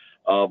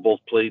both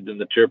played in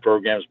the tier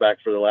programs back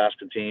for the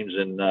Alaska teams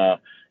and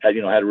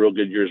had real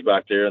good years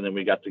back there. And then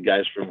we got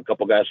a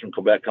couple guys from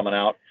Quebec coming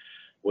out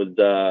with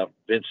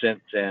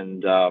Vincent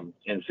and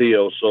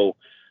Theo. So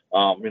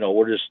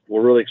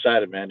we're really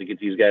excited, man, to get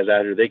these guys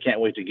out here. They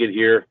can't wait to get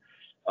here.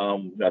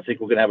 I think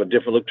we're gonna have a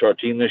different look to our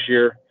team this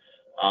year.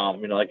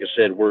 Like I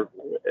said, we're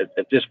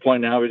at this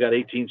point now. We got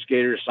 18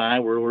 skaters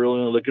signed. We're really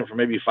only looking for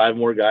maybe 5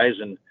 more guys,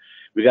 and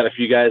we got a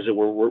few guys that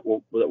we're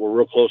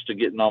real close to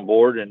getting on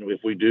board. And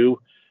if we do,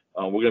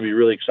 we're going to be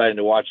really excited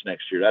to watch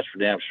next year. That's for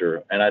damn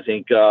sure. And I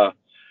think I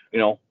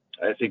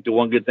think the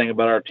one good thing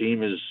about our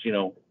team is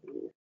we're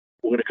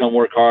going to come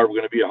work hard. We're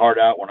going to be a hard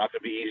out. We're not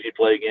going to be easy to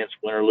play against,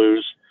 win or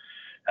lose.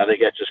 I think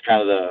that's just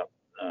kind of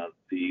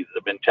the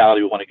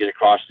mentality we want to get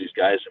across to these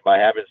guys. And by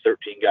having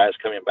 13 guys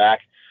coming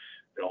back,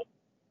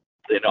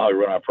 they know how to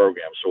run our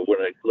program. So we're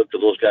going to look to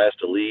those guys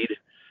to lead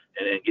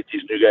and then get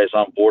these new guys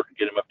on board and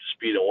get them up to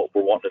speed on what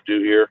we're wanting to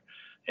do here.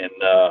 And,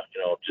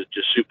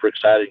 just super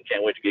excited and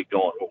can't wait to get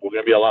going. We're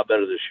going to be a lot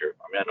better this year.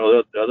 I mean, I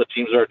know the other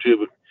teams are too,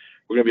 but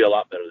we're going to be a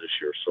lot better this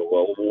year.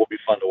 So we'll be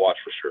fun to watch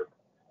for sure.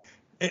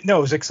 No,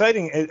 it was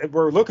exciting.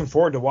 We're looking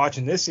forward to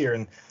watching this year.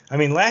 And I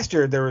mean, last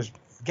year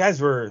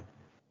guys were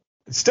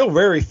still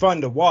very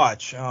fun to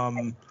watch.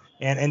 And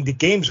the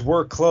games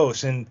were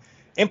close. And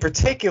in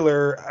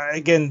particular,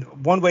 again,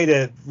 one way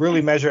to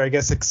really measure, I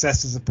guess,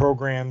 successes of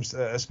programs,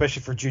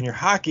 especially for junior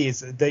hockey, is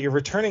that you're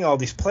returning all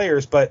these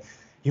players, but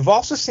you've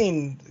also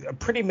seen a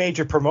pretty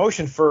major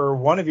promotion for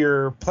one of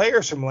your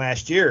players from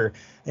last year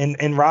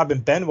in Robin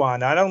Benoit,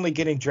 not only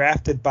getting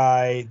drafted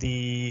by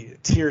the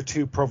Tier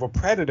 2 Provo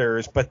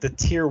Predators, but the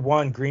Tier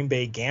 1 Green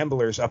Bay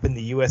Gamblers up in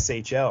the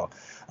USHL.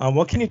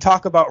 What can you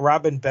talk about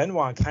Robin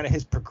Benoit and kind of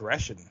his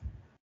progression?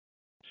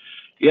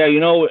 Yeah,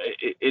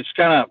 it's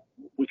kind of,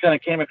 we kind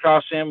of came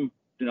across him,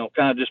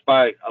 kind of just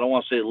by, I don't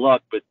want to say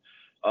luck, but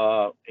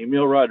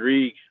Emil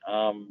Rodriguez,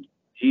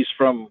 he's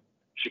from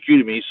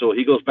Chicoutimi, so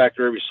he goes back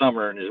there every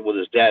summer and is with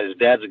his dad. His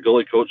dad's a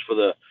goalie coach for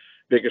the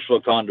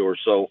Bakersfield Condors.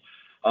 So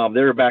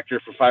they were back there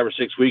for 5 or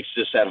 6 weeks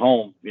just at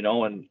home,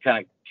 and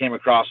kind of came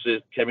across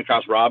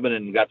Robin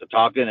and got to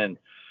talking. And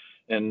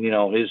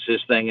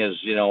his thing is,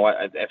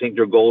 I think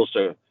their goal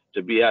is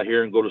to be out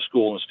here and go to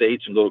school in the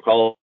States and go to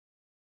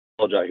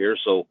college out here.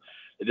 So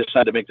they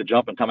decided to make the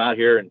jump and come out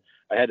here. And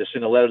I had to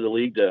send a letter to the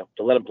league to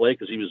let him play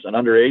because he was an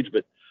underage.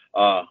 But,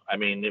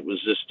 it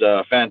was just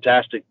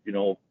fantastic,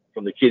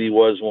 from the kid he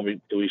was when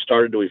we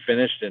started till we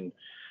finished. And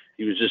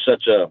he was just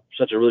such a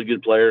really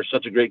good player,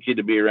 such a great kid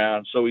to be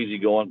around, so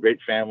easygoing,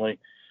 great family.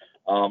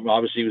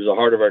 Obviously he was the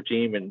heart of our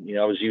team, and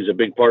obviously he was a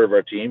big part of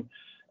our team.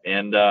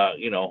 And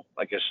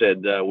like I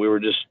said, we were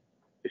just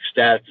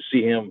ecstatic to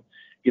see him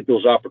get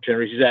those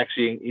opportunities.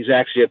 He's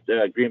actually at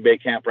the Green Bay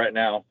camp right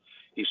now.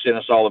 He sent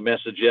us all a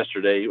message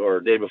yesterday or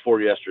day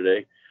before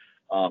yesterday.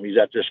 He's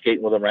out there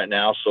skating with them right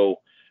now. So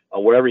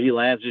wherever he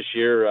lands this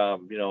year,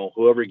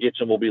 whoever gets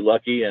him will be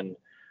lucky. And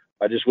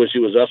I just wish it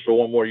was us for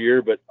one more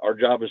year, but our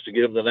job is to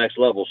get him to the next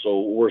level.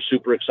 So we're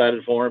super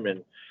excited for him.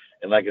 And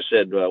like I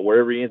said,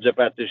 wherever he ends up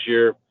at this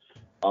year,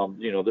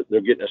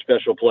 they're getting a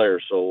special player.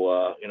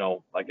 So,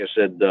 like I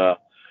said,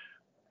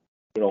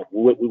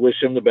 we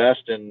wish him the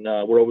best, and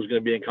we're always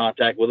going to be in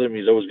contact with him.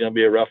 He's always going to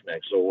be a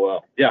Roughneck.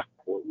 So,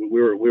 we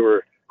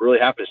were really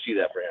happy to see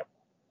that for him.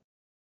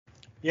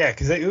 Yeah,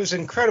 because it was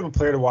an incredible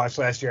player to watch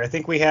last year. I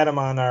think we had him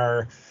on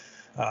our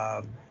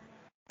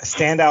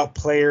standout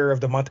player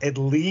of the month at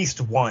least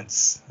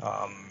once,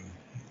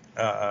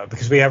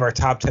 because we have our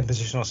top 10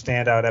 positional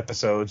standout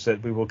episodes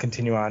that we will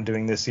continue on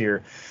doing this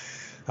year,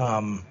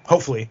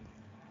 hopefully.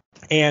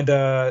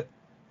 And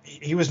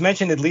he was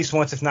mentioned at least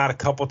once, if not a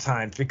couple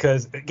times,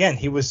 because, again,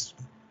 he was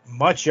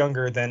much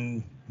younger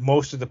than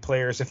most of the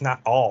players, if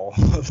not all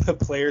of the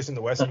players in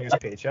the Western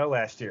USPHL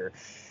last year.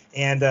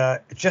 And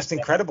just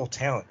incredible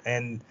talent,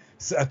 and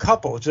a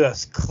couple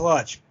just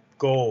clutch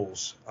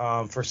goals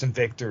for some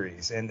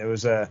victories. And it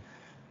was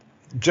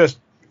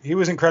he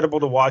was incredible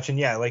to watch. And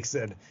yeah, like I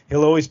said,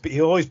 he'll always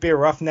be a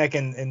Roughneck,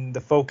 and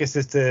the focus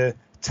is to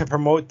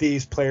promote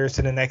these players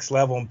to the next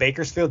level. And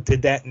Bakersfield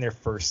did that in their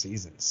first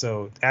season.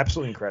 So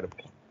absolutely incredible.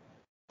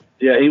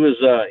 Yeah, he was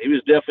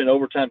definitely an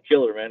overtime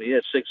killer, man. He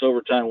had 6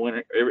 overtime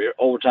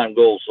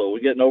goals. So we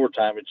get in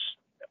overtime, it's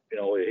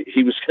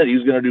he was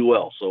going to do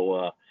well.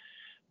 So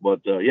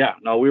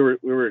we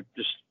were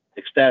just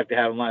ecstatic to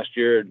have him last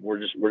year, and we're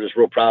just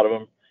real proud of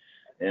him,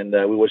 and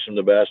we wish him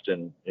the best.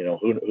 And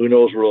who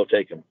knows where we'll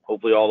take him?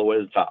 Hopefully all the way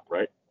to the top,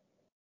 right?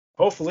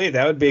 Hopefully.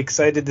 That would be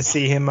excited to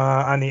see him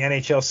on the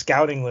NHL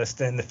scouting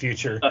list in the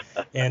future.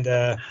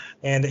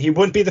 And he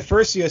wouldn't be the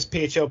first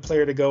USPHL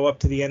player to go up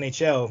to the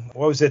NHL.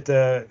 What was it?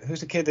 Who's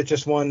the kid that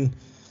just won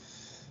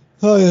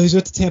Oh, yeah, he was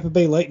with the Tampa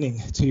Bay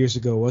Lightning 2 years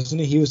ago, wasn't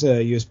he? He was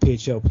a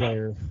USPHL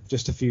player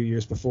just a few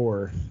years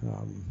before.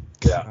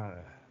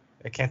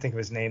 I can't think of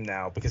his name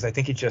now because I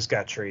think he just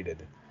got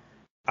traded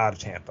out of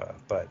Tampa.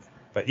 But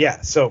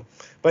yeah,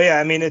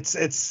 I mean,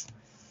 it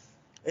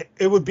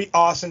would be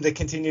awesome to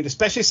continue,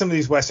 especially some of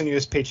these Western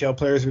USPHL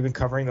players we've been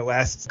covering the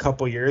last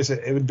couple years.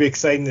 It would be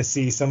exciting to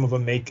see some of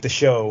them make the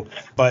show.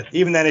 But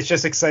even then, it's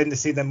just exciting to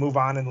see them move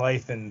on in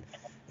life and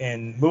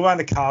move on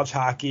to college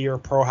hockey or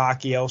pro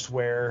hockey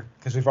elsewhere,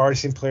 because we've already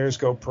seen players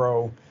go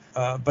pro.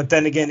 But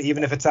then again,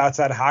 even if it's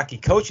outside of hockey,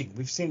 coaching,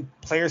 we've seen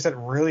players that are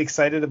really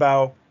excited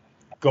about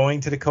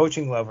going to the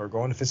coaching level, or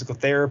going to physical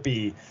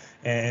therapy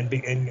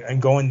and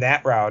going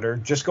that route, or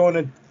just going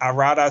to a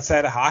route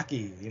outside of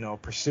hockey,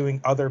 pursuing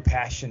other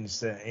passions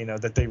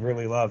that they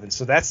really love. And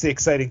so that's the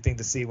exciting thing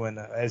to see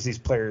as these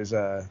players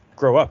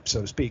grow up,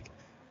 so to speak.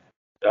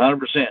 100%.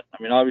 I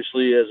mean,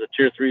 obviously, as a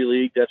Tier 3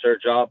 league, that's our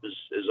job as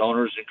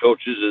owners and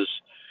coaches, is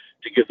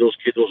to give those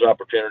kids those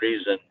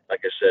opportunities. And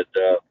like I said,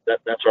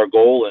 that's our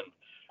goal. And,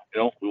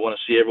 we want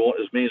to see everyone,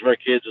 as many of our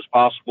kids as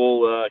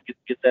possible,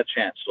 get that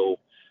chance. So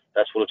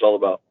that's what it's all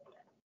about.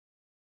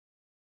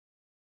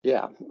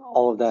 Yeah,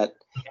 all of that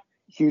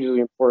hugely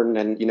important.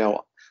 And,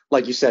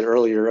 like you said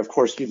earlier, of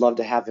course, you'd love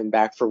to have him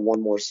back for one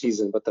more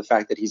season, but the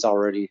fact that he's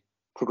already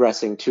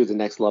progressing to the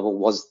next level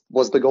was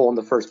the goal in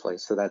the first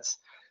place. So that's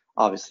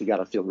obviously got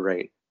to feel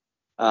great.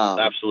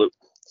 Absolutely.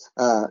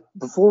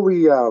 Before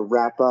we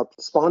wrap up,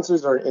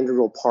 sponsors are an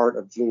integral part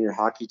of junior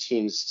hockey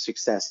teams'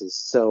 successes.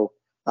 So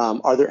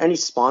are there any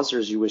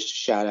sponsors you wish to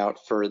shout out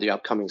for the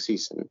upcoming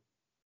season?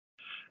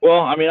 Well,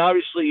 I mean,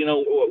 obviously,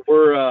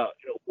 we're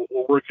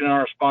working on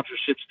our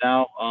sponsorships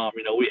now.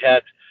 We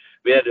had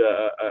a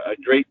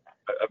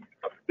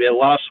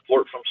lot of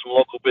support from some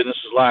local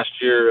businesses last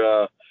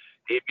year.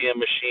 ABM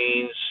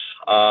Machines,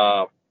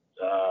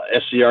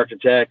 SC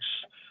Architects,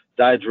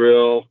 Die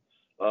Drill,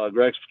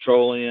 Greg's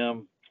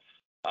Petroleum.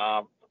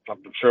 I'm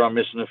sure I'm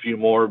missing a few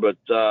more, but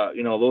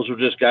those were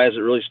just guys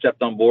that really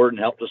stepped on board and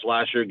helped us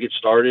last year get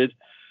started.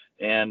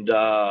 And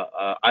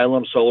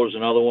Ilum Solar is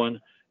another one.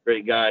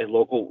 Great guy,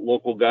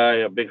 local guy,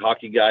 a big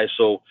hockey guy.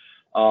 So,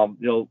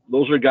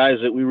 those are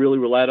guys that we really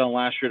relied on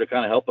last year to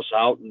kind of help us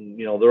out. And,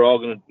 they're all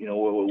going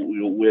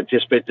to, we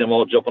anticipate them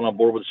all jumping on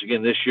board with us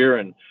again this year.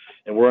 And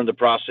we're in the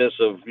process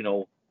of,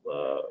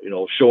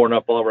 shoring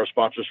up all of our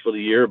sponsors for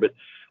the year. But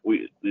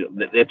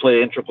they play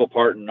an integral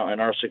part in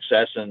our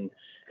success and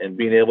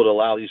being able to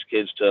allow these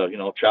kids to,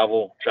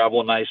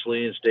 travel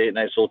nicely and stay at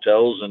nice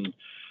hotels and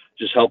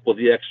just help with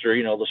the extra,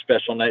 the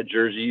special night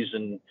jerseys.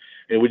 And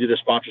we did a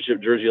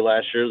sponsorship jersey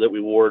last year that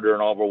we wore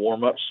during all of our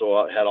warm-ups, so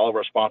I had all of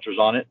our sponsors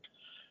on it.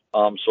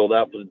 So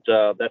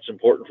that's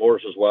important for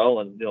us as well.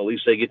 And at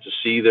least they get to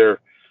see their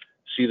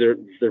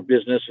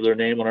business or their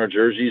name on our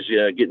jerseys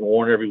getting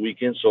worn every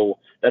weekend. So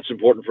that's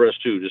important for us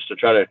too, just to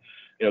try to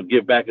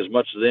give back as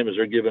much to them as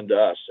they're giving to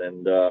us.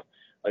 And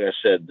like I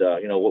said,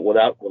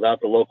 without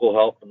the local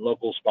help and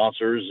local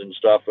sponsors and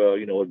stuff,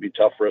 it'd be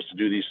tough for us to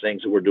do these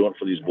things that we're doing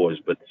for these boys.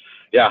 But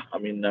yeah, I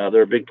mean,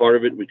 they're a big part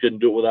of it. We couldn't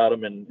do it without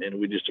them, and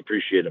we just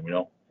appreciate them,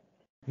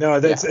 No,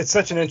 it's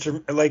such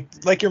an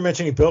like you're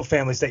mentioning, built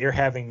families that you're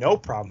having no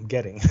problem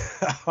getting.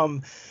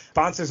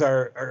 Sponsors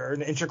are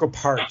an integral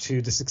part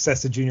to the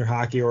success of junior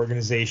hockey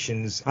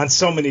organizations on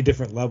so many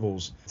different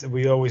levels.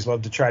 We always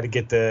love to try to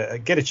get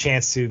a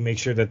chance to make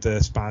sure that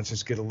the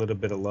sponsors get a little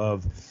bit of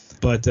love.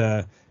 But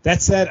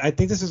that said, I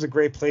think this is a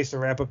great place to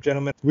wrap up,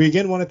 gentlemen. We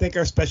again want to thank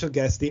our special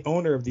guest, the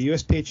owner of the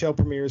USPHL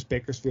Premier's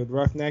Bakersfield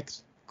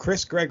Roughnecks,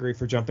 Chris Gregory,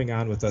 for jumping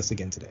on with us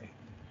again today.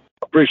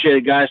 Appreciate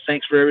it, guys.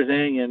 Thanks for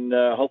everything, and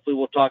hopefully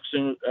we'll talk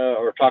soon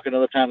or talk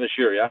another time this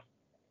year, yeah?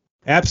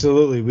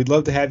 Absolutely. We'd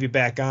love to have you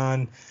back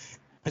on.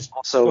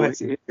 Also,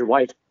 your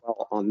wife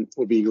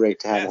would be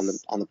great to have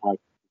on the podcast as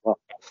well.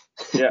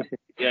 Yeah,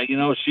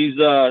 she's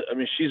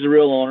a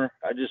real owner.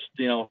 I just,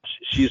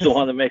 she's the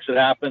one that makes it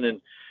happen,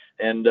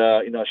 and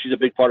she's a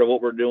big part of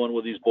what we're doing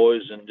with these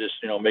boys, and just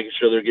making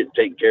sure they're getting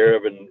taken care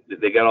of and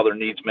they got all their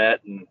needs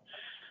met, and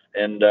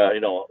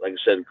like I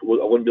said, I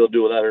wouldn't be able to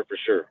do without her for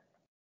sure.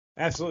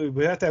 Absolutely.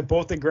 We have to have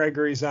both the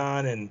Gregorys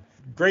on, and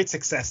great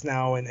success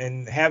now,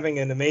 and having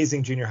an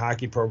amazing junior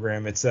hockey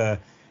program. It's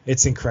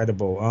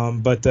incredible.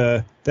 But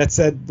that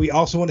said, we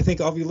also want to thank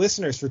all of you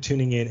listeners for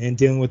tuning in and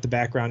dealing with the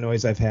background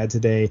noise I've had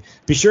today.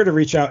 Be sure to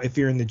reach out if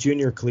you're in the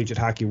junior collegiate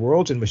hockey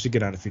world and wish to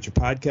get on a future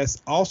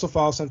podcast. Also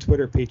follow us on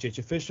Twitter, PHH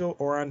Official,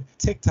 or on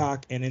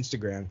TikTok and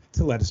Instagram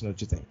to let us know what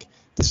you think.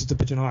 This is the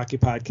Pigeonhole Hockey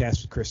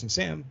Podcast with Chris and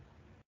Sam.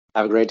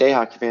 Have a great day,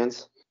 hockey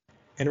fans.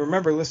 And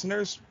remember,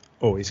 listeners,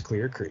 always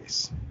clear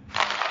crease.